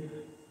very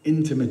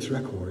intimate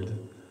record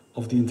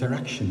of the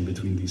interaction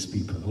between these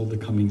people, all the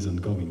comings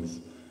and goings,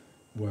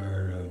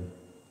 where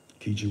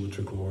Chigi would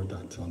record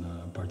that on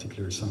a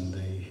particular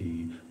Sunday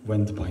he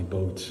went by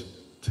boat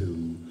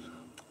to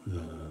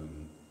the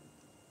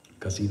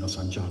Casino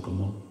San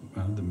Giacomo,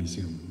 the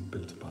museum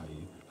built by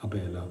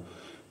Abela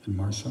in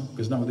Marsa.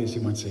 Because nowadays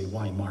you might say,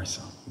 why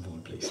Marsa, of all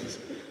places?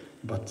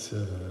 But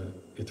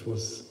it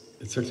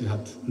certainly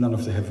had none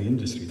of the heavy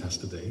industry it has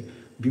today,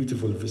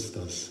 beautiful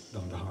vistas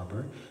down the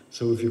harbour.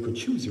 So if you could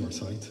choose your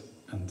site,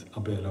 and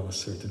Abela was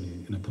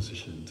certainly in a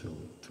position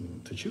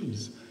to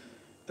choose,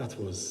 that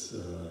was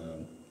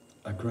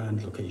a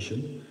grand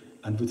location,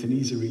 and within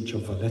easy reach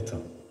of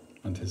Valletta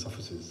and his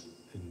offices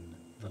in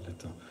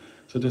Valletta.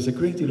 So there's a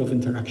great deal of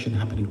interaction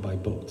happening by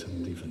boat,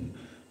 and even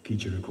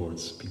Chigi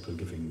records people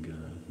giving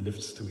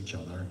lifts to each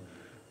other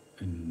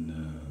in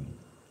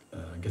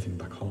getting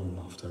back home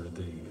after a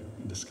day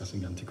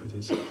discussing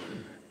antiquities.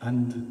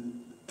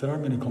 And there are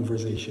many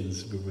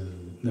conversations we will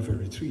never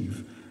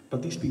retrieve,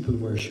 but these people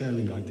were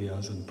sharing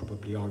ideas and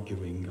probably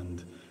arguing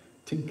and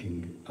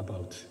thinking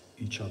about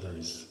each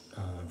other's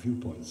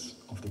viewpoints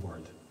of the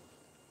world.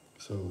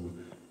 So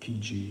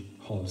Chigi,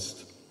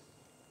 Holst,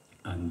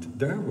 and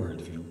their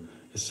worldview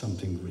is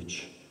something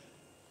which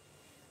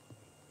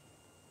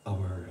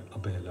our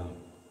Abela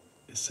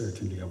is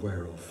certainly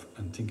aware of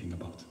and thinking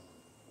about.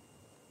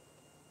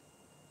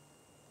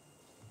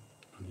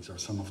 And these are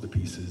some of the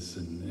pieces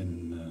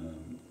in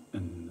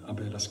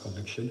Abela's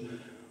collection,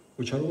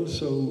 which are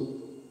also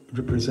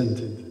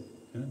represented.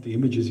 The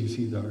images you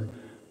see there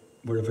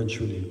were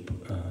eventually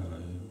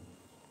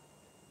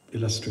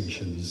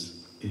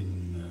illustrations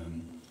in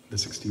the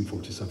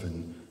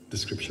 1647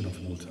 description of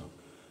Malta,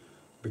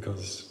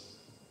 because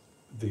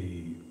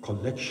the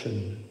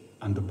collection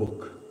and the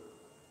book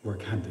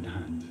work hand in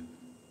hand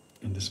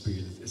in this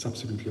period. It's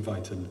absolutely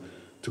vital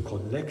to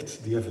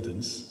collect the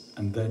evidence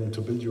and then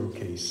to build your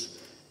case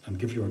and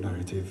give your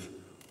narrative,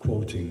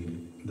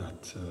 quoting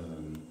that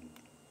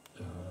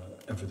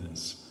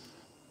evidence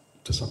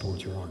to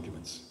support your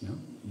arguments. Yeah?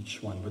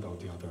 Each one without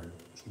the other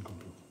is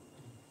incomplete.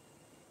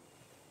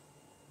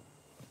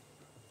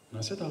 And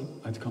I said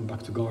I'd come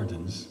back to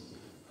gardens.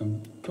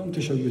 I'm going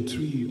to show you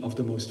three of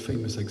the most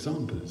famous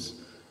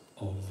examples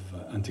of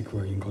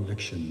antiquarian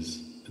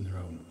collections in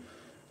Rome.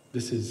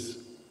 This is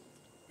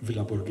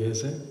Villa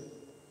Borghese,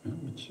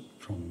 which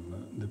from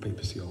the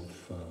papacy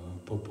of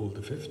Pope Paul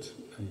V,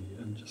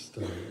 and just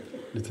a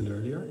little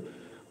earlier,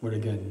 where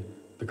again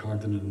the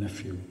cardinal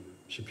nephew,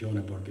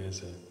 Scipione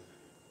Borghese,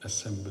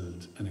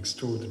 assembled an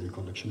extraordinary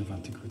collection of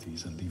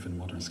antiquities and even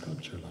modern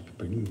sculpture, like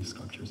Bernini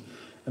sculptures.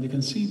 And you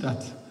can see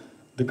that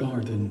the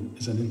garden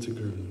is an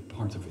integral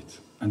part of it.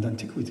 And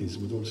antiquities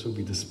would also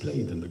be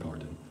displayed in the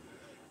garden.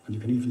 And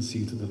you can even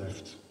see to the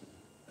left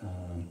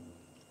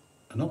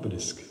an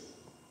obelisk,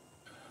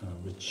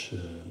 which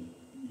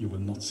you will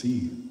not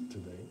see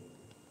today.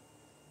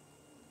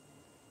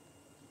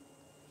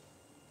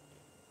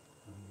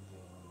 And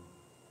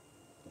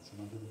that's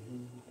another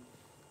view.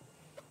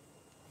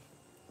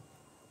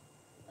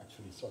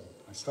 Actually, sorry,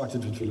 I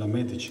started with Villa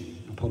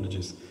Medici,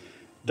 apologies.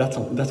 That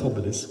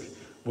obelisk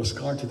was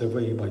carted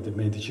away by the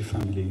Medici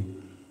family,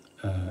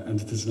 and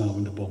it is now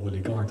in the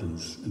Boboli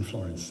Gardens in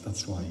Florence.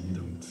 That's why you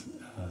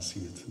don't see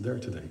it there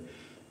today.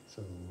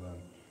 So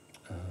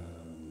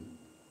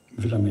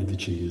Villa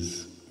Medici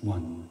is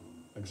one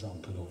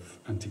example of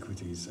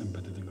antiquities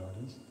embedded in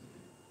gardens.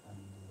 And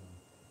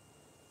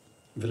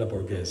Villa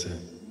Borghese,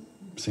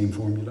 same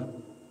formula,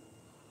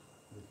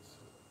 with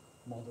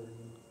modern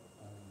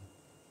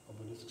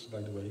obelisks, by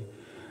the way.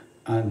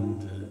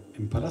 And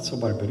in Palazzo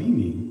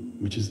Barberini,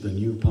 which is the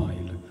new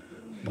pile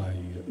by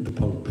the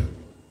Pope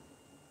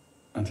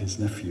and his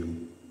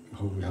nephew,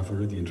 who we have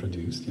already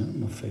introduced,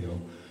 Maffeo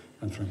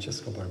and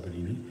Francesco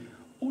Barberini,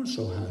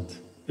 also had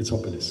its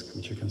obelisk,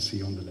 which you can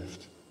see on the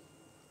left.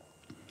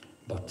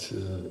 But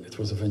it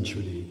was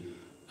eventually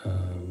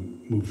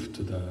moved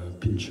to the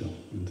Pincio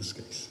in this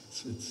case.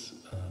 It's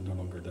no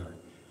longer there.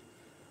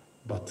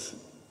 But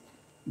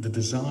the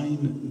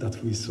design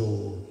that we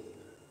saw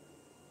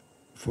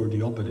for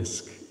the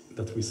obelisk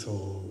that we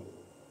saw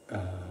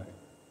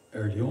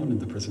early on in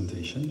the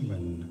presentation,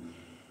 when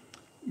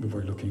we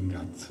were looking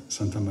at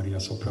Santa Maria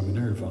sopra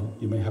Minerva,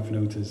 you may have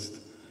noticed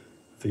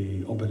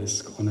the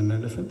obelisk on an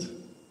elephant,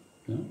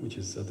 which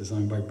is a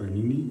design by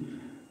Bernini,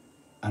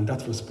 and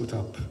that was put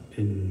up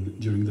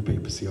during the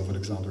papacy of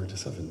Alexander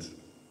VII,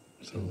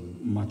 so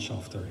much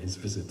after his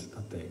visit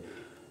that day.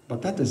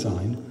 But that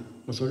design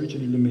was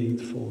originally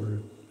made for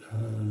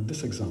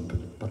this example,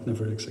 but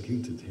never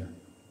executed here.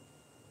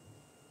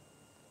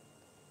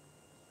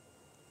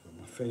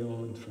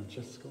 Maffeo and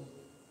Francesco.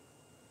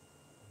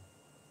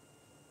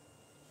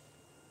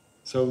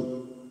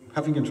 So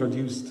having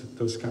introduced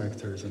those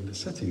characters and the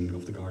setting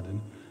of the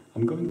garden,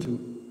 I'm going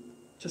to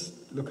just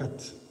look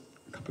at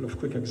a couple of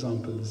quick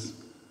examples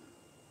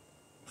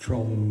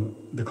from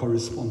the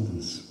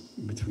correspondence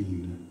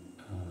between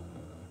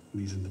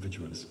these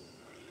individuals.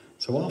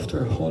 So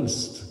after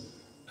Holst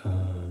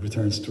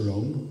returns to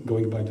Rome,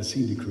 going by the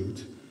scenic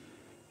route,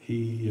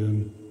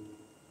 he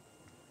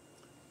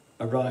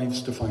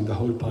arrives to find a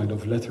whole pile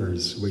of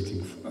letters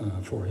waiting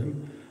for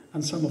him,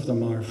 and some of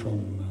them are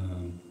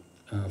from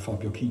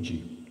Fabio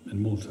Chigi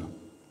in Malta.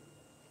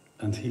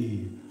 And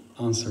he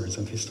answers,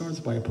 and he starts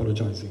by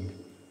apologizing.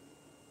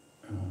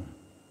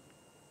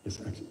 Yes,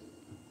 actually,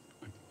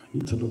 I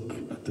need to look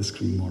at the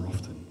screen more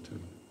often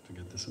to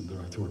get this in the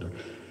right order.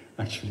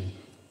 Actually,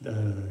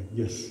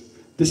 yes,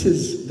 this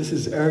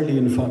is early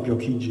in Fabio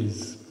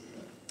Chigi's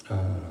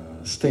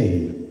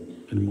stay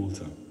in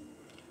Malta.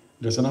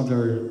 There's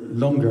another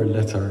longer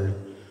letter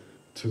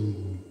to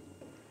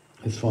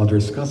his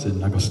father's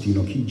cousin,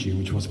 Agostino Chigi,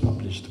 which was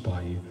published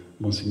by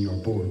Monsignor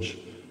Borge,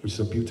 which is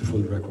a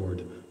beautiful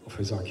record of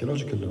his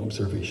archaeological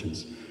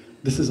observations.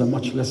 This is a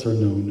much lesser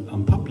known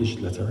unpublished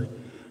letter,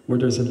 where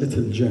there's a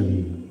little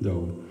gem,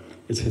 though.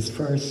 It's his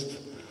first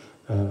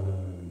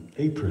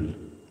April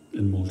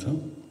in Malta,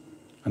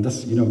 and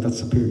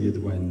that's a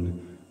period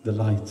when the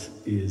light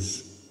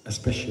is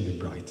especially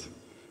bright.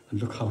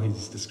 And look how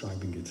he's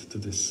describing it to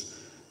this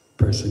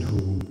person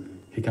who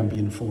he can be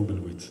informal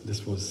with.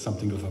 This was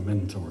something of a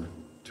mentor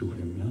to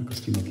him. Yeah?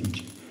 Agostino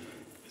Chigi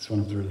is one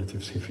of the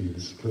relatives he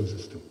feels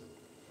closest to.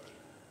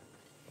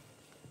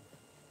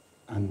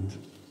 And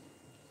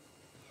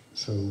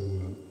so,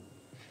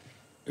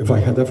 if I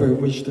had ever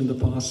wished in the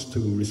past to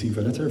receive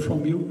a letter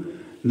from you,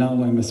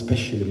 now I'm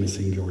especially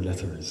missing your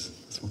letters.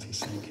 That's what he's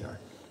saying here.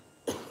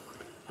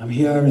 I'm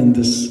here in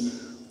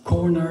this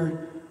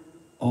corner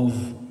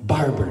of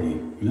Barbary,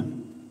 yeah?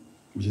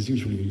 Which is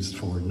usually used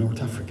for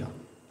North Africa,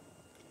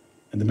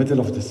 in the middle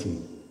of the sea.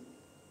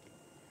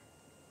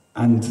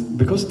 And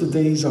because the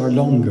days are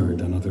longer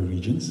than other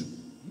regions,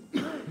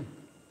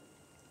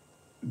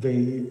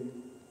 they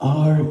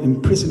are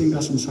imprisoning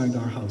us inside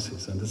our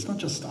houses. And it's not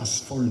just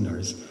us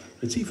foreigners,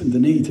 it's even the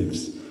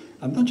natives.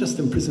 And not just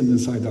imprisoned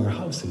inside our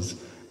houses,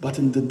 but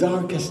in the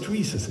darkest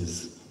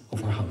recesses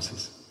of our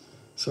houses.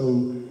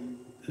 So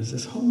there's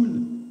this whole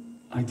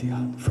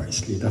idea,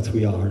 firstly, that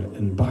we are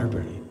in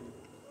Barbary.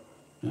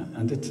 Yeah?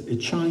 And it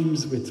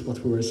chimes with what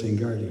we were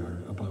saying earlier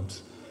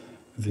about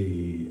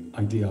the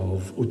idea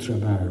of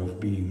outre-mer, of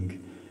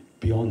being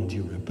beyond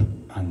Europe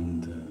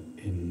and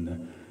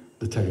in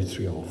the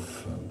territory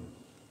of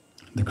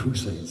the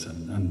Crusades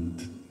and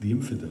the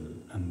infidel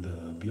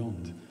and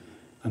beyond.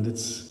 And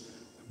it's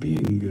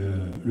being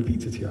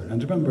repeated here.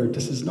 And remember,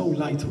 this is no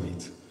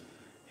lightweight.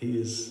 He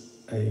is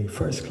a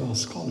first-class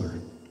scholar,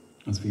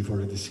 as we've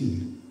already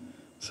seen.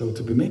 So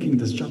to be making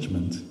this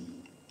judgment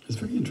is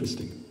very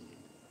interesting.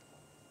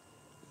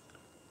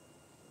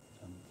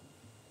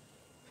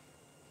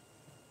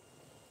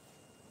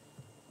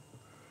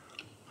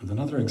 And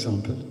another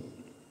example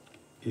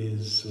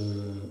is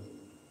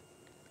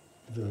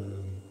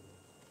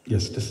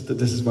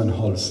this is when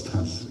Holst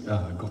has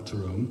got to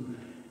Rome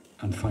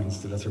and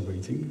finds the letter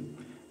waiting.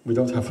 We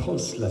don't have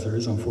Holst's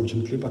letters,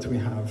 unfortunately, but we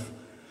have,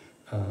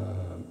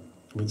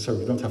 we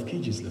don't have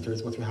Chigi's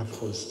letters, but we have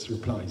Holst's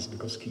replies,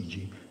 because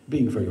Chigi,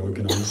 being very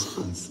organized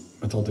and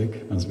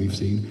methodic, as we've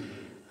seen,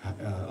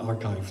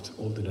 archived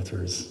all the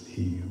letters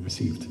he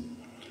received.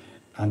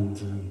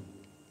 And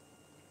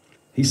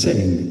he's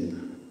saying,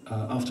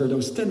 after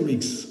those 10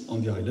 weeks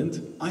on the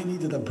island, I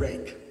needed a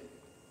break.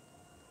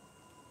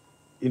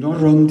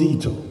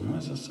 Inorrondito.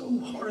 I was so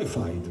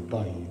horrified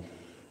by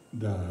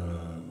the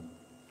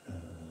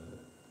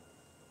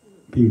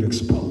being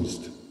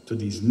exposed to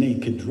these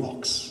naked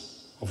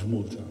rocks of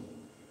Malta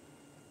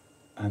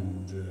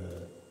and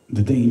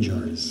the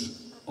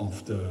dangers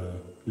of the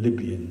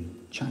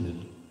Libyan Channel,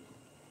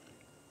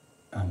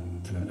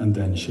 and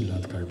then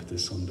Shillad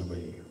Carpetis on the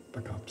way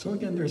back up. So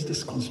again, there's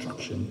this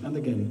construction, and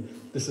again,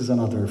 this is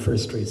another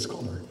first-rate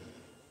scholar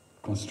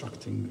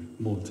constructing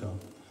Malta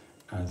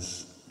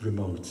as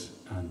remote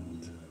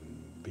and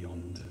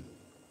beyond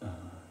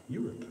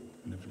Europe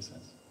in every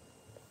sense.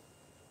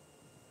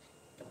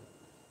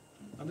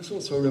 And this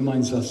also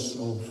reminds us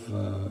of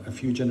a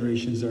few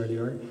generations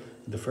earlier,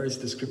 the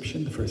first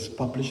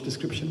published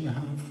description we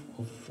have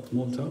of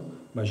Malta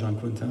by Jean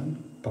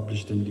Quintin,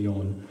 published in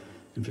Lyon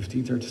in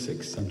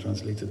 1536 and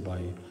translated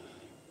by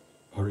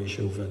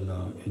Horatio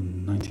Vella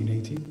in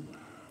 1980,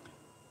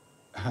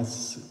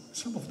 has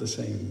some of the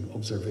same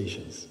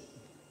observations.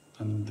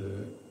 And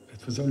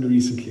it was only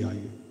recently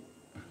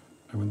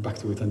I went back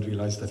to it and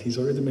realized that he's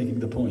already making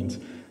the point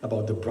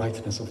about the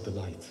brightness of the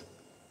light.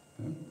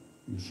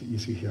 You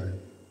see here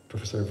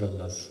Professor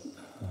Vella's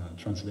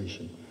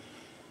translation.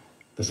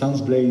 The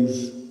sun's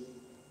blaze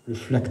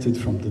reflected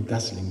from the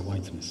dazzling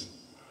whiteness.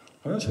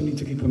 I also need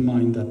to keep in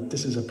mind that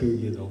this is a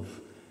period of,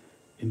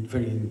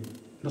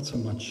 not so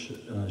much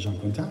Jean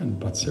Quintin,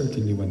 but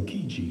certainly when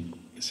Chigi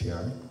is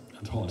here,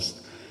 and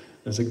Holst,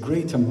 there's a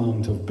great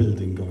amount of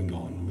building going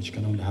on, which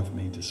can only have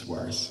made this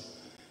worse.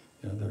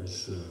 Yeah,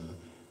 there's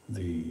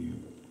the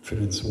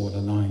Firenze Wall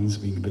lines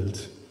being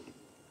built,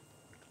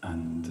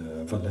 and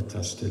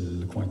Valletta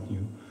still quite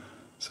new.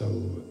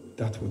 So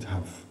that would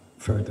have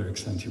further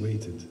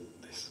accentuated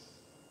this.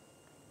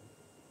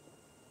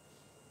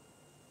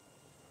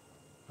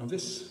 Now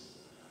this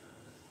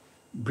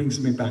brings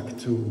me back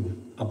to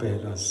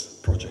Abela's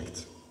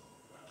project.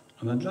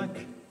 And I'd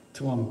like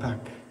to unpack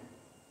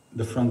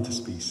the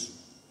frontispiece.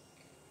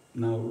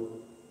 Now,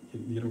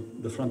 you know,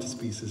 the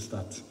frontispiece is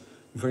that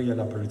very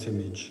elaborate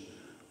image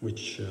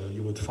which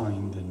you would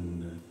find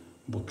in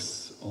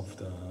books of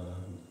the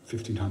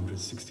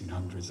 1500s,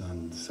 1600s,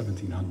 and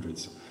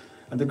 1700s.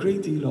 And a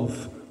great deal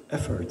of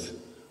effort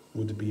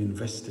would be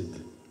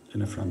invested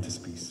in a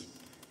frontispiece.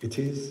 It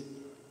is,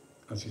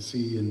 as you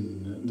see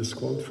in this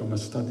quote from a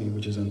study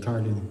which is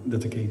entirely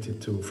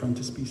dedicated to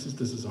frontispieces,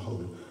 this is a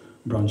whole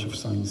branch of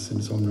science in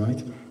its own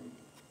right,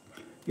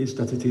 is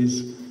that it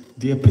is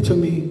the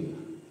epitome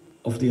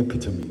of the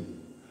epitome,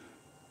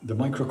 the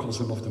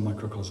microcosm of the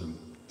microcosm.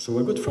 So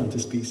a good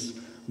frontispiece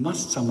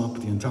must sum up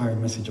the entire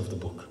message of the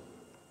book.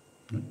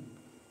 Right?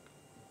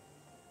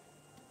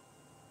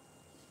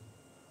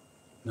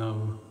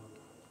 Now,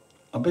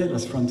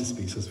 Abela's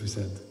frontispiece, as we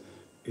said,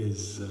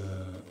 is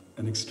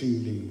an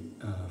extremely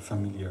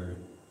familiar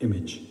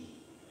image.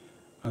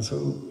 And so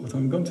what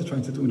I'm going to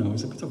try to do now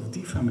is a bit of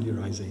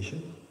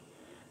defamiliarization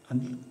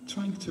and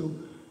trying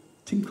to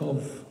think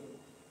of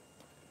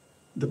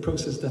the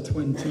process that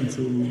went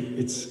into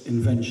its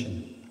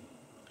invention.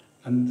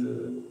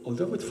 And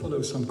although it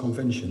follows some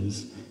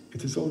conventions,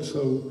 it is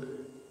also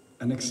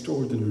an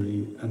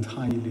extraordinary and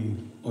highly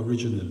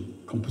original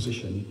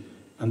composition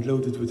and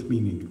loaded with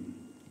meaning.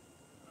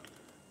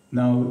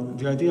 Now,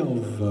 the idea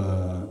of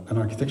an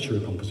architectural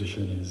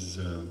composition is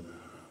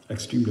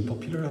extremely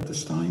popular at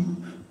this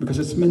time because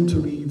it's meant to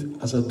read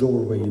as a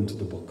doorway into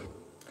the book.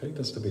 Okay,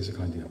 that's the basic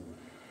idea.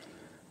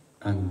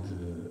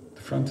 And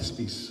the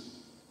frontispiece,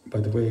 by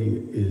the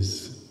way,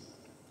 is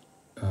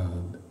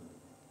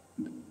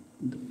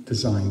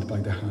designed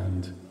by the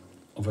hand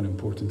of an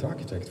important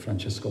architect,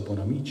 Francesco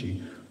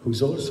Bonamici,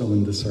 who's also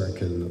in the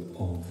circle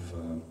of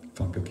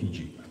Fabio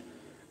Chigi.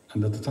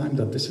 And at the time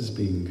that this is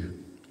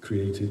being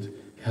created,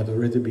 he had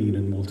already been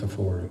in Malta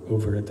for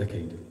over a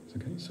decade.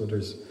 Okay? So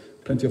there's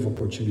plenty of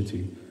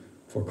opportunity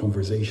for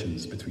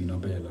conversations between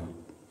Abela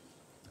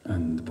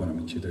and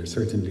Bonamici. They're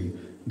certainly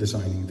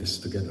designing this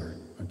together.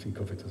 I think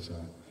of it as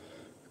a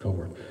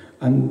co-work.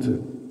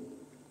 And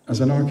as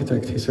an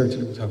architect, he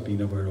certainly would have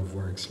been aware of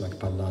works like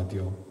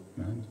Palladio,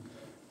 right?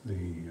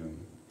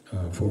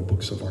 The 4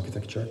 books of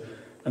architecture,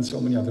 and so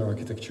many other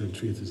architectural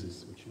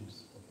treatises.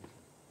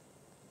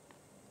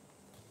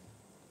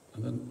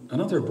 And then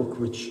another book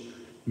which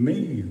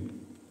may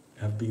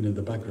have been in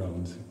the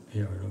background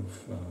here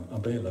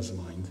of Abela's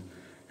mind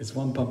is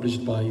one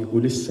published by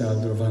Ulisse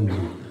Aldrovandi,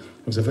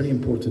 who was a very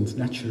important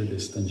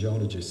naturalist and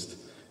geologist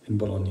in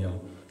Bologna.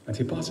 And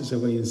he passes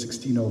away in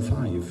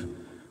 1605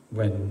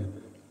 when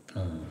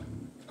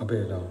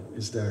Abela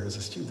is there as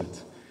a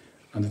student.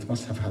 And it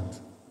must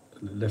have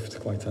left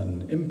quite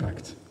an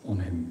impact on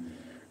him.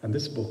 And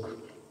this book,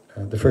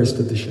 the first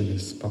edition,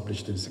 is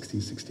published in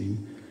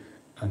 1616,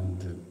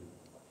 and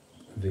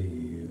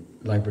the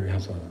library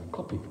has a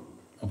copy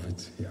of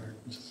it here,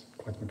 which is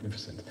quite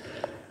magnificent.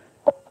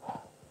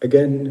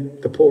 Again,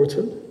 the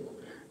portal,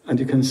 and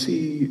you can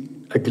see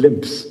a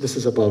glimpse. This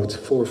is about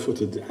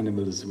 4-footed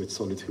animals with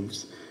solid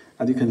hoofs,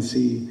 and you can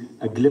see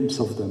a glimpse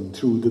of them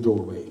through the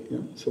doorway. Yeah?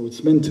 So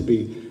it's meant to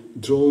be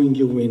drawing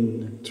you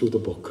in through the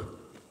book,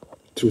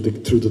 through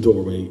the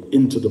doorway,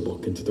 into the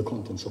book, into the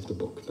contents of the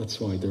book. That's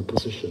why they're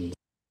positioned